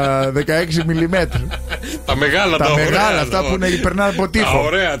τα 16 μιλιμέτρα. Τα μεγάλα, τα μεγάλα, αυτά που περνάνε από τείχο.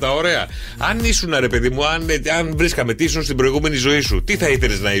 Τα ωραία. Αν ήσουν, ρε παιδί μου, αν βρίσκαμε τι ήσουν στην προηγούμενη ζωή σου, τι θα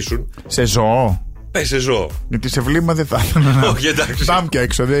ήθελες να ήσουν? Σε ζώο. Πες σε ζώο. Γιατί σε βλήμα δεν θα ήθελα. Όχι, εντάξει. Πάμε και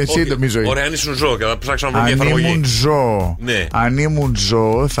έξω, δεν είναι σύντομη ζωή. Ωραία, αν ήσουν ζώο και θα ψάξω να βρω μια εφαρμογή. Αν ήμουν ζώο, ναι. Αν ήμουν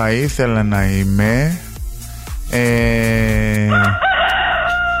ζώο, θα ήθελα να είμαι.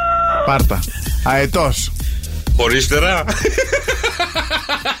 Πάρτα. Αετός. Χωρίστερα.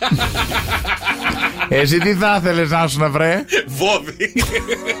 Εσύ τι θα ήθελες να σου να βρε? Βόδι.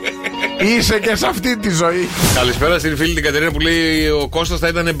 Είσαι και σε αυτή τη ζωή. Καλησπέρα στην φίλη την Κατερίνα που λέει ο Κώστας θα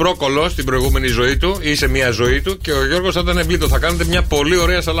ήταν μπρόκολο στην προηγούμενη ζωή του ή σε μια ζωή του και ο Γιώργος θα ήταν βλήτο. Θα κάνετε μια πολύ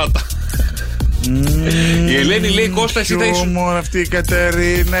ωραία σαλάτα. Η Ελένη λέει Κώστα εσύ θα ήσουν. Μόνο αυτή η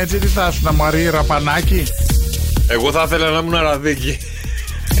Κατερίνα, έτσι τι θα ήσουν, Μαρή ραπανάκι? Εγώ θα ήθελα να ήμουν ραδίκι.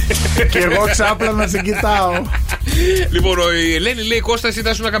 Και εγώ ξάπλα να σε κοιτάω. Λοιπόν, η Ελένη λέει Κώστα εσύ θα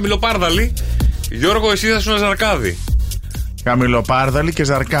ήσουν καμιλοπάρδαλη. Γιώργο εσύ θα ήσουν ζαρκάδι. Καμιλοπάρδαλη και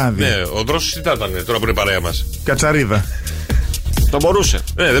ζαρκάδι. Ναι, ο Δρόσος τι θα ήταν τώρα που είναι παρέα μας? Κατσαρίδα. Θα μπορούσε.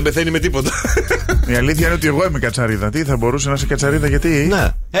 Ναι, δεν πεθαίνει με τίποτα. Η αλήθεια είναι ότι εγώ είμαι κατσαρίδα. Τι θα μπορούσε να είσαι κατσαρίδα, γιατί? Ναι,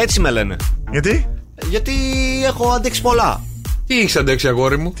 έτσι με λένε. Γιατί? Γιατί έχω αντέξει πολλά. Τι έχεις αντέξει,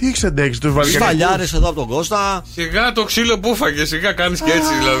 αγόρι μου? Τι έχεις αντέξει, τους βαλκανικούς? Σφαλιάρες εδώ από τον Κώστα. Σιγά το ξύλο που φάγε, σιγά κάνεις και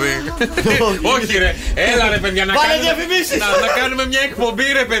έτσι δηλαδή. Όχι ρε, έλα ρε παιδιά να κάνουμε μια εκπομπή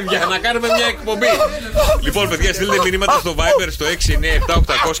ρε παιδιά, να κάνουμε μια εκπομπή. Λοιπόν παιδιά, στείλτε μηνύματα στο Viber στο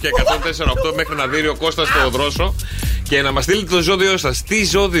 697-800 και 104-8 μέχρι να δει ο Κώστας στο Δρόσο και να μας στείλετε το ζώδιό σας. Τι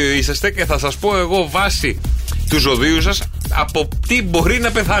ζώδιο είσαστε και θα σας πω εγώ βάσει του ζωδίου σας από τι μπορεί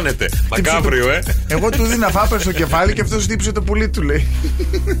να πεθάνετε. Μακάβριο, Εγώ του δίνα φάπε στο κεφάλι και αυτός χτύπησε το πουλί του, λέει.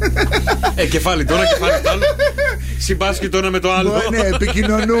 Κεφάλι το ένα, κεφάλι το άλλο. Συμπάσχει το ένα με το άλλο. Ναι,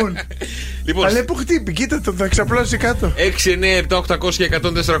 επικοινωνούν. Λοιπόν, αλλά που χτύπη, κοίτα το, θα ξαπλώσει κάτω. 697-800 και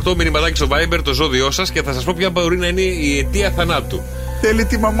 104-8 μηνυματάκι στο Viber το ζώδιό σας και θα σας πω ποια μπορεί να είναι η αιτία θανάτου. Θέλει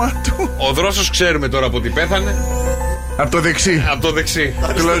τη μαμά του. Ο Δρόσος ξέρουμε τώρα από τι πέθανε. Από το δεξί. Από το δεξί.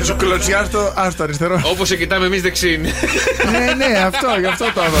 Κλωτσιά στο αριστερό. Όπως σε κοιτάμε εμείς δεξί. Ναι, αυτό, γι' αυτό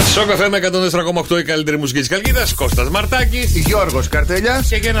το έδωσα. Σοκ FM 104,8 η καλύτερη μουσική της Καλκίδας. Κώστας Μαρτάκης. Γιώργος Καρτέλιας.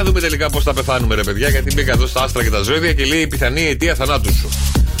 Και για να δούμε τελικά πώς θα πεθάνουμε, ρε παιδιά. Γιατί μπήκα εδώ στα άστρα και τα ζώδια και λέει η πιθανή αιτία θανάτου σου.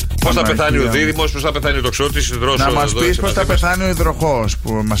 Πώς θα πεθάνει ο Δίδυμος, πώς θα πεθάνει ο τοξότης, να μας πεις πώς θα πεθάνει ο υδροχόος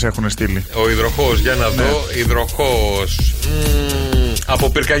που μας έχουν στείλει. Ο υδροχόος, για να δω. Υδροχόος. Από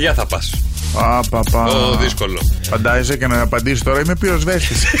πυρκαγιά θα πας. Δύσκολο. Φαντάζεσαι και να απαντήσει τώρα, είμαι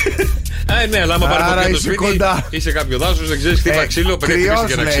πυροσβέστης. Ναι, αλλά άμα πάρει από το σπίτι ή σε κάποιο δάσος, δεν ξέρεις, χτύπα ξύλο,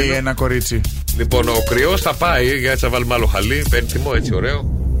 κρυός λέει ένα κορίτσι. Λοιπόν, ο κρυός θα πάει, για έτσι θα βάλουμε άλλο χαλί, πένθυμο, έτσι ωραίο.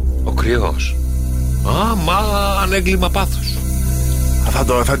 Ο κρυός. Μα έγκλημα πάθους.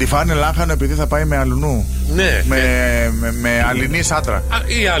 Θα τη φάνε λάχανο επειδή θα πάει με αλουνού. Ναι. Με αλληνής άτρα.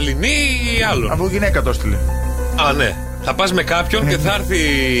 Ή αλληνή ή άλλον. Από γυναίκα το στείλε. Ναι. Θα πας με κάποιον και θα έρθει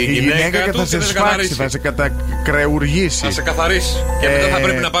η γυναίκα και θα σε σφάξει, θα σε κατακρεουργήσει. Θα σε καθαρίσει. Και μετά θα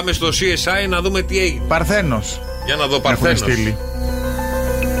πρέπει να πάμε στο CSI να δούμε τι έγινε. Παρθένος. Για να δω Παρθένος.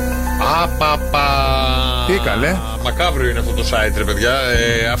 Τι καλέ. Μακάβριο είναι αυτό το site, ρε παιδιά.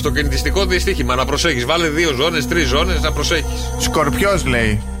 Αυτοκινητιστικό δυστύχημα. Να προσέχεις. Βάλε 2 ζώνες, 3 ζώνες, να προσέχεις. Σκορπιός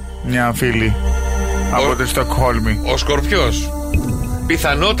λέει μια φίλη από τη Στοκχόλμη. Ο Σκορπιός.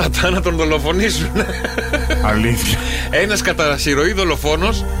 Πιθανότατα να τον δολοφονήσουν. Αλήθεια. Ένας κατά συρροή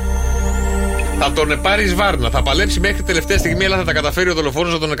δολοφόνος θα τον πάρει βάρνα. Θα παλέψει μέχρι τελευταία στιγμή, αλλά θα τα καταφέρει ο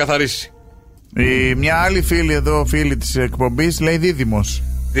δολοφόνος να τον εκαθαρίσει. Μια άλλη φίλη εδώ, φίλη της εκπομπής, λέει Δίδυμος.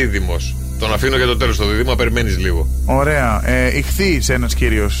 Δίδυμος. Τον αφήνω για το τέλος το Δίδυμο, περιμένεις λίγο. Ωραία. Ιχθύς ένας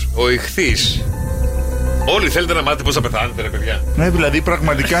κύριος. Ο Ιχθύς. Όλοι θέλετε να μάθετε πώς θα πεθάνετε, ρε παιδιά. Ναι, δηλαδή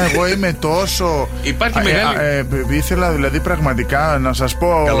πραγματικά εγώ είμαι τόσο. Υπάρχει μεγάλη. Ήθελα δηλαδή πραγματικά να σας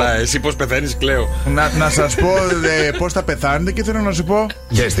πω. Καλά, εσύ πώς πεθαίνεις, κλαίω. Να σας πω πώς θα πεθάνετε και θέλω να σου πω.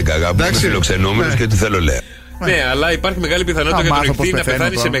 Γέστηκα, αγάπη. Είμαι φιλοξενούμενος και τι θέλω λέω. Ναι, αλλά υπάρχει μεγάλη πιθανότητα για τον Ιχθύ να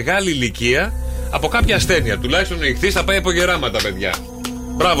πεθάνει σε μεγάλη ηλικία από κάποια ασθένεια. Τουλάχιστον ο Ιχθύς θα πάει από γεράματα, παιδιά.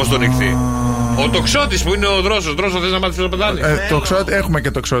 Μπράβο στον Ιχθύ. Ο τοξότης που είναι ο δρόσος. Δρόσο θες να μάθεις να πεθάνει? Έχουμε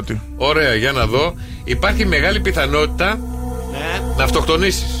και τοξότη. Ωραία, για να δω. Υπάρχει μεγάλη πιθανότητα να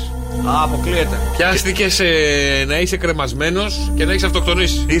αυτοκτονήσεις. Αποκλείεται. Πιάστηκες να είσαι κρεμασμένος και να έχεις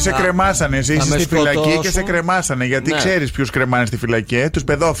αυτοκτονήσει. Ή σε κρεμάσανε, είσαι στη φυλακή και σε κρεμάσανε. Γιατί ξέρεις ποιους κρεμάνε στη φυλακή, τους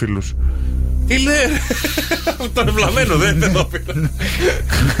παιδόφιλους. Τι λέει, τον ευλαμμένο δεν είναι παιδόφιλο.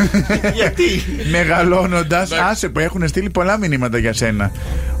 Γιατί? Μεγαλώνοντας, άσε που έχουν στείλει πολλά μηνύματα για σένα.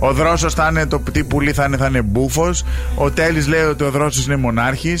 Ο Δρόσος θα είναι το τι πουλί θα είναι μπούφος. Ο Τέλης λέει ότι ο Δρόσος είναι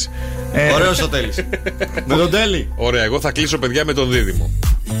μονάρχης. Ωραίος ο Τέλης. Με τον Τέλη. Ωραία, εγώ θα κλείσω παιδιά με τον Δίδυμο.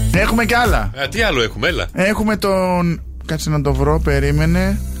 Έχουμε κι άλλα. Τι άλλο έχουμε, έλα. Έχουμε τον. Κάτσε να το βρω,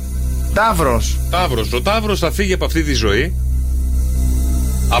 περίμενε. Ταύρος. Ο Ταύρος θα φύγει από αυτή τη ζωή.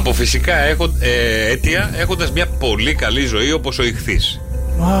 Από φυσικά αίτια, έχοντας μια πολύ καλή ζωή όπως ο Ιχθύς.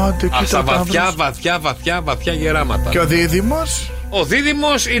 Στα βαθιά γεράματα. Και ο Δίδυμος? Ο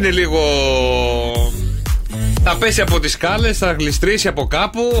Δίδυμος είναι λίγο. Θα πέσει από τις σκάλες, θα γλιστρήσει από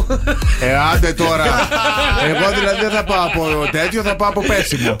κάπου. Άντε τώρα. Εγώ δηλαδή δεν θα πάω από τέτοιο, θα πάω από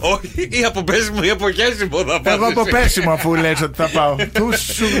πέσιμο. Όχι, ή από πέσιμο ή από κέσιμο θα πάω. Εγώ από πέσιμο αφού λες ότι θα πάω.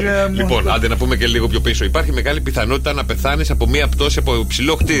 Λοιπόν, άντε να πούμε και λίγο πιο πίσω. Υπάρχει μεγάλη πιθανότητα να πεθάνεις από μία πτώση από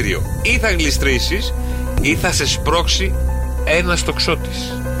υψηλό κτίριο. Ή θα γλιστρήσεις ή θα σε σπρώξει ένας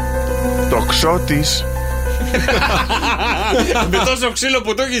τοξότης. Τοξότης? Με τόσο ξύλο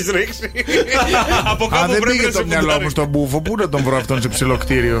που το έχεις ρίξει. Από κάπου δεν πρέπει πήγε να το σε μυαλό μου στον μπούφο. Πού να τον βρω αυτόν σε ψηλό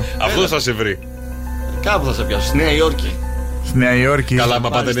κτίριο? Αυτό θα σε βρει. Κάπου θα σε πιάσω. Στη Νέα Υόρκη. Στη Νέα Υόρκη. Καλά, μα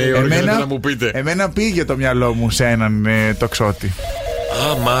πάτε Νέα Υόρκη, να μου πείτε. Εμένα πήγε το μυαλό μου σε έναν τοξότη.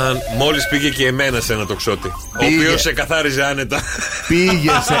 Αμάν, μόλις πήγε και εμένα σε ένα τοξότη. Ο οποίος σε καθάριζε άνετα.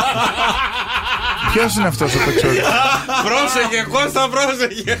 Πήγε σε. Ποιος είναι αυτός ο τοξότης? Πρόσεχε, Κώστα,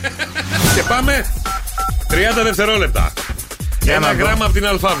 πρόσεχε. Και πάμε 30 δευτερόλεπτα. Ένα γράμμα από την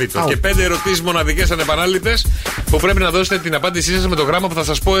αλφάβητο και 5 ερωτήσεις μοναδικές ανεπανάληπτες που πρέπει να δώσετε την απάντησή σας με το γράμμα που θα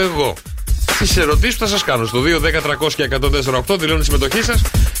σας πω εγώ. Στις ερωτήσεις που θα σας κάνω στο 2-10-300-1048 δηλώνει συμμετοχή σας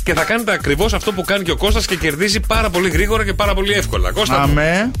και θα κάνετε ακριβώς αυτό που κάνει και ο Κώστας και κερδίζει πάρα πολύ γρήγορα και πάρα πολύ εύκολα. Κώστα,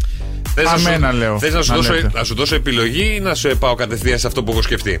 αμένα λέω. Θες να σου δώσω επιλογή ή να σου πάω κατευθείαν σε αυτό που έχω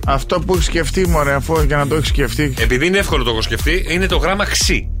σκεφτεί? Αυτό που έχει σκεφτεί, μωρέ, αφού για να το έχει σκεφτεί. Επειδή είναι εύκολο το έχω σκεφτεί, είναι το γράμμα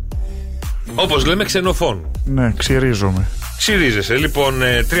ξι. Όπως λέμε ξενοφών. Ναι, ξυρίζομαι. Ξυρίζεσαι. Λοιπόν,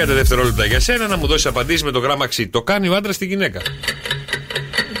 30 δευτερόλεπτα για σένα να μου δώσεις απαντήσεις με το γράμμα ξι. Το κάνει ο άντρας στη γυναίκα.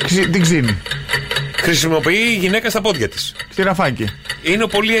 Την ξύνει. Χρησιμοποιεί η γυναίκα στα πόδια της. Ξηραφάκι. Είναι ο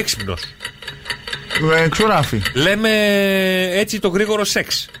πολύ έξυπνος. Ξουράφι. Λέμε έτσι το γρήγορο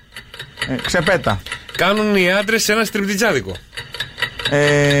σεξ. Ξεπέτα. Κάνουν οι άντρες σε ένα στριπτιτζάδικο.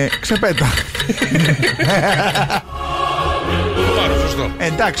 Ξεπέτα. Πάρω, σωστό.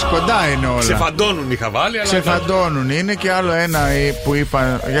 Εντάξει, κοντά είναι όλα. Ξεφαντώνουν είχα βάλει, αλλά. Ξεφαντώνουν. Είναι και άλλο ένα που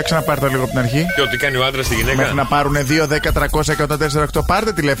είπα. Για ξαναπάρτε λίγο από την αρχή. Και ότι κάνει ο άντρας στη γυναίκα. Μέχρι να πάρουν 2-10-300-148.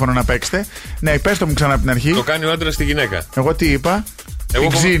 Πάρτε τηλέφωνο να παίξετε. Ναι, πες το μου ξανά από την αρχή. Το κάνει ο άντρας στη γυναίκα. Εγώ τι είπα? Την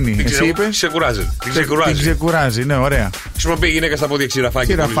ξύνει. Εσύ είπες? Ξεκουράζεται. Την ξεκουράζει, ναι, ωραία. Χρησιμοποιεί η γυναίκα στα πόδια ξηραφάκι.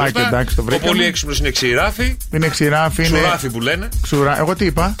 Ξηραφάκι, εντάξει, το βρήκαμε. Ο πολύ έξυπνος είναι ξηράφι. Είναι ξηράφι. Ξουράφι που λένε. Εγώ τι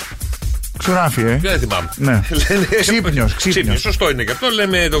είπα? Ξουράφι, Δεν θυμάμαι. Ναι. Ξύπνιος. Σωστό είναι και αυτό.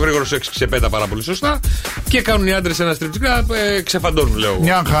 Λέμε το γρήγορο σεξ ξεπέτα πάρα πολύ σωστά. Και κάνουν οι άντρες ένα στριπ κλαμπ, ξεφαντώνουν, λέω.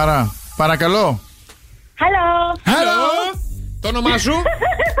 Μια χαρά. Παρακαλώ. Hello. Το όνομά σου?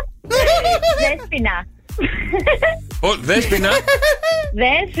 Δέσποινα. Δέσποινα.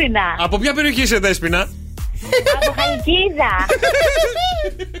 Δέσποινα. Από ποια περιοχή είσαι, Δέσποινα? Από Χαλκίδα.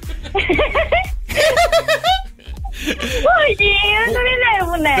 Όχι, δεν το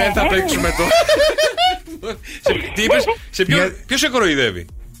μιλεύουνε. Δεν θα παίξουμε το. Τι είπες? Ποιος σε κοροϊδεύει?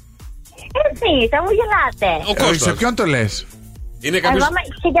 Εσύ, θα μου γελάτε. Ο Κώστας. Σε ποιον το λες? Εγώ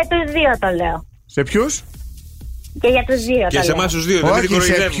και για τους δύο το λέω. Σε ποιους? Και για τους δύο. Και σε εμάς τους δύο. Όχι,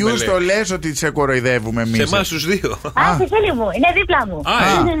 σε ποιους το λες ότι σε κοροϊδεύουμε εμείς? Σε εμάς τους δύο. Στη φίλη μου, είναι δίπλα μου.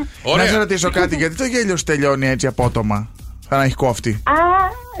 Να σε ρωτήσω κάτι, γιατί το γέλιο σου τελειώνει έτσι απότομα? Θα να έχει κόφτη.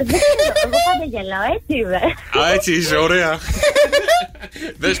 Δεν ξέρω, εγώ πάντα γελάω, έτσι είμαι. Έτσι είσαι, ωραία.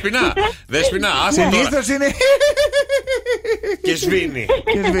 Δέσποινα, άσε τώρα. Συνήθως είναι. Και σβήνει.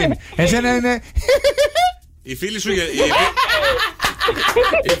 Εσένα είναι. Η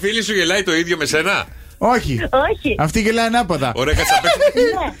φίλη σου γελάει το ίδιο με σένα? Όχι. Αυτή γελάει ανάποδα. Ωραία, κάτσε να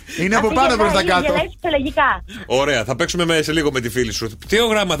παίξουμε. Είναι από πάνω προς τα κάτω. Γελάει ψυχολογικά. Ωραία, θα παίξουμε σε λίγο με τη φίλη σου. Τι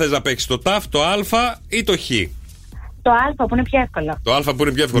γράμμα θες να παίξεις, το ταφ, το α ή το χ? Το α που είναι πιο εύκολο. Το α που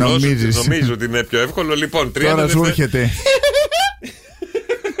είναι πιο εύκολο. Νομίζω ότι είναι πιο εύκολο. Λοιπόν, 30 τώρα σου έρχεται.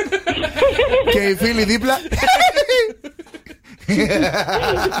 Και η φίλη δίπλα.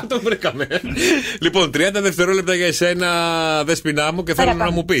 Το βρήκαμε. Λοιπόν, 30 δευτερόλεπτα για εσένα, Δέσποινά μου, και θέλω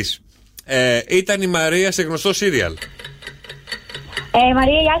να μου πεις. Ήταν η Μαρία σε γνωστό σύριαλ?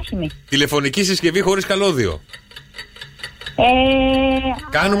 Μαρία η άσχημη. Τηλεφωνική συσκευή χωρίς καλώδιο?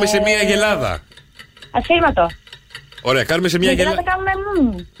 Κάνουμε σε μία γελάδα. Ασφύρματο. Ωραία, κάνουμε σε μία γελάδα.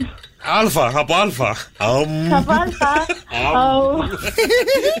 Κάνουμε Αλφα, από αλφα. Από αλφα.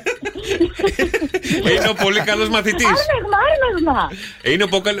 Είναι ο πολύ καλός μαθητής. Άρνεγμα. Είναι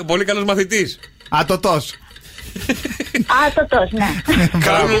ο πολύ καλός μαθητής. Ατοτός. Ατοτός, ναι.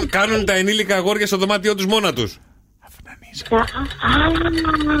 Κάνουν τα ενήλικα αγόρια στο δωμάτιό τους μόνα τους?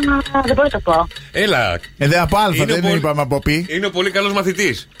 Δεν μπορώ να το πω. Έλα. Από αλφα, δεν είπαμε από πι. Είναι ο πολύ καλός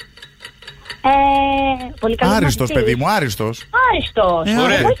μαθητής. Άριστος, παιδί μου, άριστος.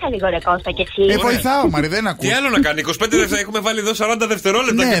 Βοήθα λίγο, ρε Κώστα, και εσύ. Βοηθάω, Μαρή, δεν ακούς. Τι άλλο να κάνει, 25 δευτερόλεπτα, έχουμε βάλει εδώ 40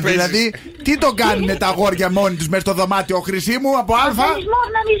 δευτερόλεπτα. Ναι, δηλαδή, τι το κάνουνε τα αγόρια μόνοι τους μέσα στο δωμάτιο, Χρυσή μου, από αλφα.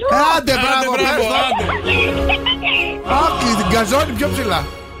 Άντε, μπράβο, άντε. Την καζόνι πιο ψηλά.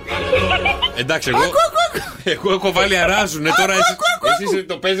 Εντάξει, εγώ έχω βάλει αράζουνε, τώρα εσείς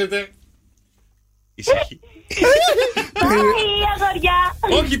το παίζετε. Ησυχή. Πάει, αγόρια.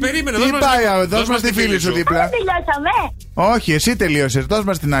 Όχι, περίμενε. Τι πάει, δώσ' μας τη φίλη σου δίπλα. Τελειώσαμε. Όχι, εσύ τελείωσες, δώσ'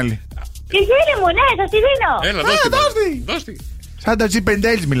 μας την άλλη. Τη φίλη μου, ναι, θα τη δίνω. Έλα, δώσ' τη. Σαν τα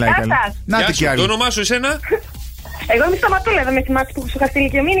G5L μιλάει καλή. Να τι κι άλλη. Το όνομά σου εσένα? Εγώ είμαι Σταματούλα, δεν με θυμάσαι που σου είχα στείλει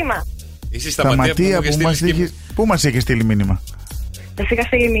και μήνυμα? Εσύ Σταματία πού μας είχε στείλει μήνυμα? Θα είχα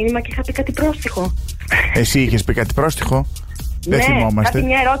στείλει μήνυμα και είχα πει κάτι πρόστιχο. Εσύ είχες πει κάτι πρόστιχο? Δεν θυμόμαστε.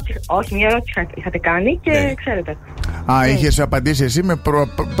 Μια ερώτηση, όχι, μια ερώτηση είχατε κάνει και ξέρετε. Είχες απαντήσει εσύ με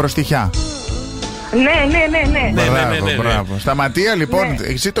προστιχιά. Ναι. Μπράβο. Σταματία, λοιπόν,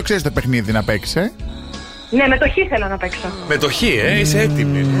 εσύ το ξέρεις το παιχνίδι να παίξεις, Ναι, με το χ θέλω να παίξω. Με το χ, είσαι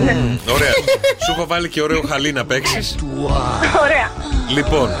έτοιμη. Ωραία. Σου έχω βάλει και ωραίο χαλί να παίξεις. Ωραία.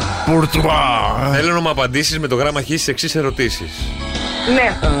 Λοιπόν, θέλω να μου απαντήσεις με το γράμμα χ στις εξής ερωτήσεις.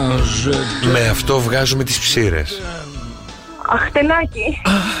 Ναι. Με αυτό βγάζουμε τις ψήρες. Αχτενάκι.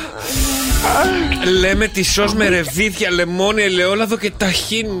 Λέμε τη σως με ρεβίδια, λεμόνι, ελαιόλαδο και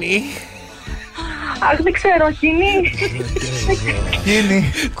ταχίνι. Αχ, δεν ξέρω,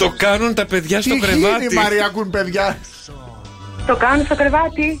 χίνι. Το κάνουν τα παιδιά στο κρεβάτι. Τι Μαρία, ακούν παιδιά? Το κάνουν στο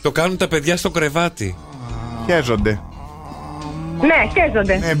κρεβάτι. Το κάνουν τα παιδιά στο κρεβάτι. Χέζονται. Ναι,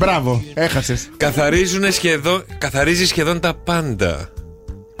 χέζονται. Ναι, μπράβο, έχασες. Καθαρίζει σχεδόν τα πάντα.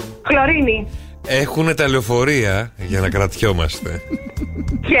 Χλωρίνη. Έχουνε τα λεωφορεία για να κρατιόμαστε.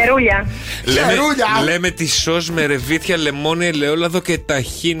 Χερούλια. Λέμε τη σως με ρεβίθια, λεμόνι, ελαιόλαδο και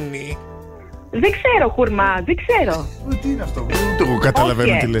ταχίνι. Δεν ξέρω, χουρμά, δεν ξέρω. Τι είναι αυτό? Ούτε εγώ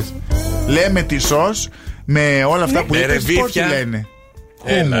καταλαβαίνω τι λες. Λέμε τη σως με όλα αυτά που είπες, πώς τη λένε?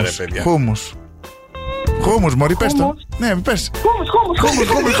 Έλα ρε παιδιά. Χούμους, μωρή, πες το. Ναι, πες. Χούμους.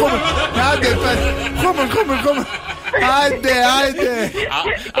 Άντε, πες. Χούμους. Άντε.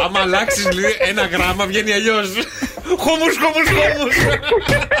 Άμα αλλάξεις ένα γράμμα βγαίνει αλλιώς. Χόμους.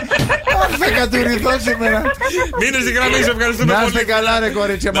 Θα κατουρηθώ σήμερα. Μείνε στην γραμμή, σε ευχαριστούμε πολύ. Να είστε καλά, ρε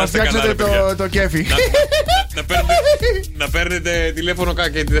κορίτσια, μας φτιάξετε το κέφι. Να παίρνετε τηλέφωνο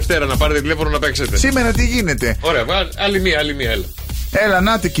και τη Δευτέρα, να πάρετε τηλέφωνο να παίξετε. Σήμερα τι γίνεται? Ωραία, άλλη μία, έλα. Έλα,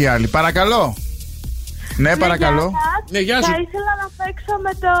 νάτε και άλλοι, παρακαλώ. Ναι, παρακαλώ. Ναι, γεια σου. Θα ήθελα να παίξω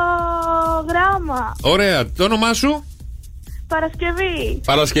με το γράμμα. Ωραία, το όνομά σου?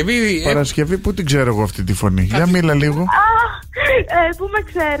 Παρασκευή, πού την ξέρω εγώ αυτή τη φωνή? Για μίλα λίγο. Πού με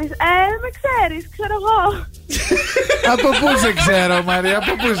ξέρεις? Με ξέρεις, ξέρω εγώ. Από πού σε ξέρω, Μαρία,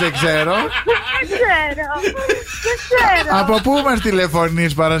 από πού σε ξέρω? Δεν ξέρω. Από πού μας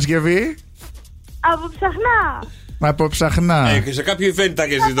τηλεφωνείς, Παρασκευή? Από Ψαχνά. Σε κάποιο event θα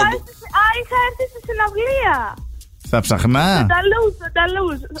έχεις δει το... Είχα έρθει στη συναυλία. Στα Ψαχνά? Στον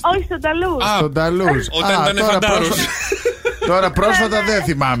Ταλούζ. Όχι, στον Ταλούζ. Στον Ταλούζ. Όταν ήταν φαντάρος. Τώρα πρόσφατα δεν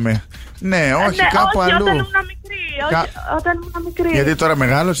θυμάμαι. Ναι, όχι, κάπου αλλού. Όταν ήμουν μικρή. Γιατί τώρα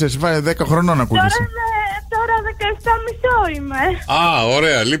μεγάλωσες, 10 χρονών ακούγεσαι. Τώρα 17,5 είμαι.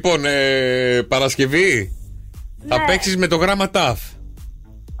 Ωραία. Λοιπόν, Παρασκευή, θα παίξεις με το γράμμα ΤΑΦ.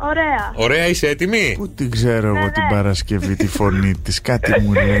 Ωραία, είσαι έτοιμη? Πού την ξέρω εγώ την Παρασκευή, τη φωνή της, κάτι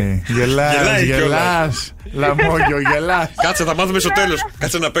μου λέει. Γελάς, λαμόγιο, γελάς. Κάτσε, θα μάθουμε στο τέλος.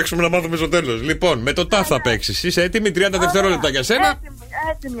 Κάτσε να παίξουμε, να μάθουμε στο τέλος. Λοιπόν, με το ΤΑΦ θα παίξεις. Είσαι έτοιμη? 30 δευτερόλεπτα για σένα.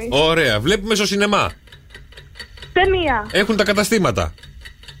 Έτοιμη. Ωραία, βλέπουμε στο σινεμά. Ταινία. Έχουν τα καταστήματα.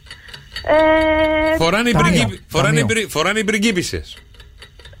 Φοράνε οι πριγκίπισσες.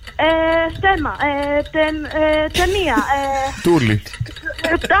 Στέμα. Ταινία. Τούλι.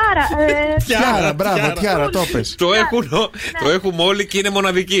 Τάρα. Μπράβο, Τιάρα, το πες. Το έχουμε όλοι και είναι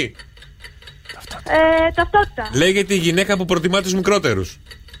μοναδική. Ταυτότητα. Λέγεται η γυναίκα που προτιμά τους μικρότερους.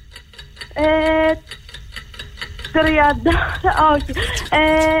 30. Όχι.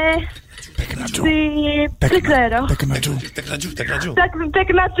 Δεν ξέρω. Τεκνατζού.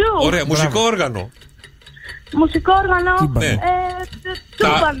 Ωραία, μουσικό όργανο.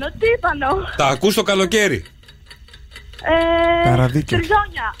 Τύπανο. Τα ακούς το καλοκαίρι.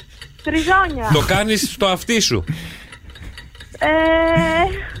 Τριζόνια. Το κάνεις στο αυτί σου.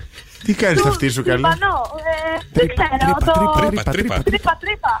 Τι κάνεις στο αυτί σου, καλή? Δεν ξέρω. Τρύπα.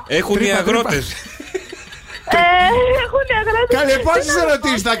 Τρύπα. Έχουν οι αγρότες. Καλέ, πόσες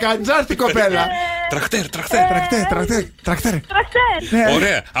ερωτήσεις θα κάνεις, άρτη κοπέλα? Τρακτέρ.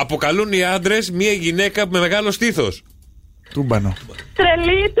 Ωραία, αποκαλούν οι άντρες μία γυναίκα με μεγάλο στήθος. Τούμπανο.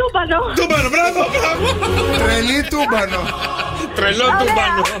 Τρελή τούμπανο. Μπράβο. Τρελή τούμπανο. Τρελό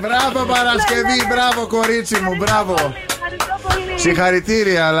τούμπανο. Μπράβο Παρασκευή, μπράβο κορίτσι μου, μπράβο.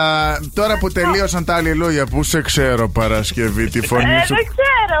 Συγχαρητήρια, αλλά τώρα που τελείωσαν τα αλληλούια, πού σε ξέρω Παρασκευή, τη φωνή σου? Δεν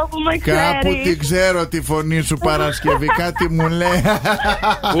ξέρω που με ξέρεις. Κάπου την ξέρω τη φωνή σου Παρασκευή, κάτι μου λέει.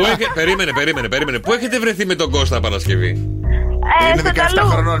 Περίμενε. Πού έχετε βρεθεί με τον Κώστα, Παρασκευή? Είναι 17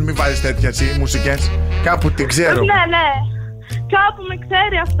 χρονών, μην βάζεις τέτοια μουσικές. Κάπου την ξέρω. Ναι. Κάπου με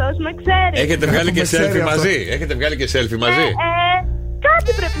ξέρει αυτός, με ξέρει. Έχετε βγάλει και selfie μαζί?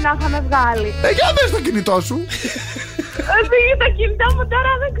 Κάτι πρέπει να είχαμε βγάλει. Για δες το κινητό σου. Το κινητό μου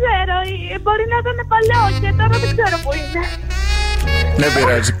τώρα δεν ξέρω. Μπορεί να ήταν παλιό και τώρα δεν ξέρω που είναι. Δεν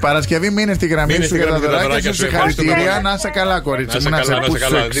πειράζει. Παρασκευή, μείνε στη γραμμή σου για τα δωράκια σου. Συγχαρητήρια. Να είσαι καλά, κορίτσι μου. Να είσαι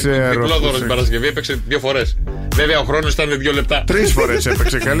καλά. Διπλό δώρο την Παρασκευή, έπαιξε 2 φορές. Βέβαια, ο χρόνος ήταν 2 λεπτά. 3 φορές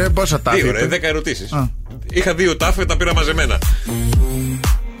έπαιξε, καλέ. Πόσα τάφη? 10 ερωτήσεις. Είχα 2 τάφη, τα πήρα μαζεμένα.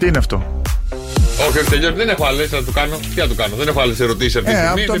 Τι είναι αυτό? Όχι, τελειώσει. Δεν έχω άλλες να του κάνω. Τι να του κάνω, δεν έχω άλλες ερωτήσεις αυτή τη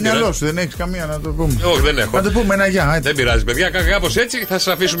στιγμή. Από το μυαλό σου δεν έχεις καμία να το πούμε? Όχι, δεν έχω. Να το πούμε ένα γεια. Δεν πειράζει, παιδιά. Κάπως έτσι θα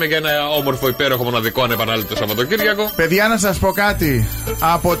σας αφήσουμε για ένα όμορφο, υπέροχο, μοναδικό, ανεπανάληπτο Σαββατοκύριακο. Παιδιά, να σας πω κάτι.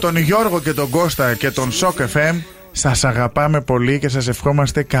 Από τον Γιώργο και τον Κώστα και τον Σοκ FM, σας αγαπάμε πολύ και σας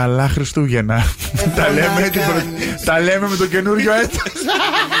ευχόμαστε καλά Χριστούγεννα. Τα λέμε με το καινούριο έτος.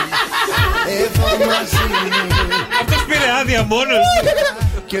 Αυτός πήρε άδεια μόνος.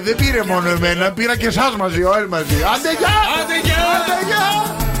 Και δεν πήρε μόνο εμένα, πήρα και εσάς μαζί, όλοι μαζί. Άντε γεια!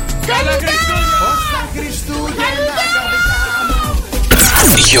 Καλά Χριστούγεννα!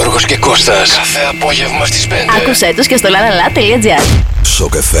 Γιώργος και Κώστας, κάθε απόγευμα στις 5. Άκουσέ τους και στο lalala.gr.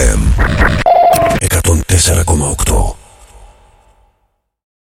 Σοκ FM 104,8.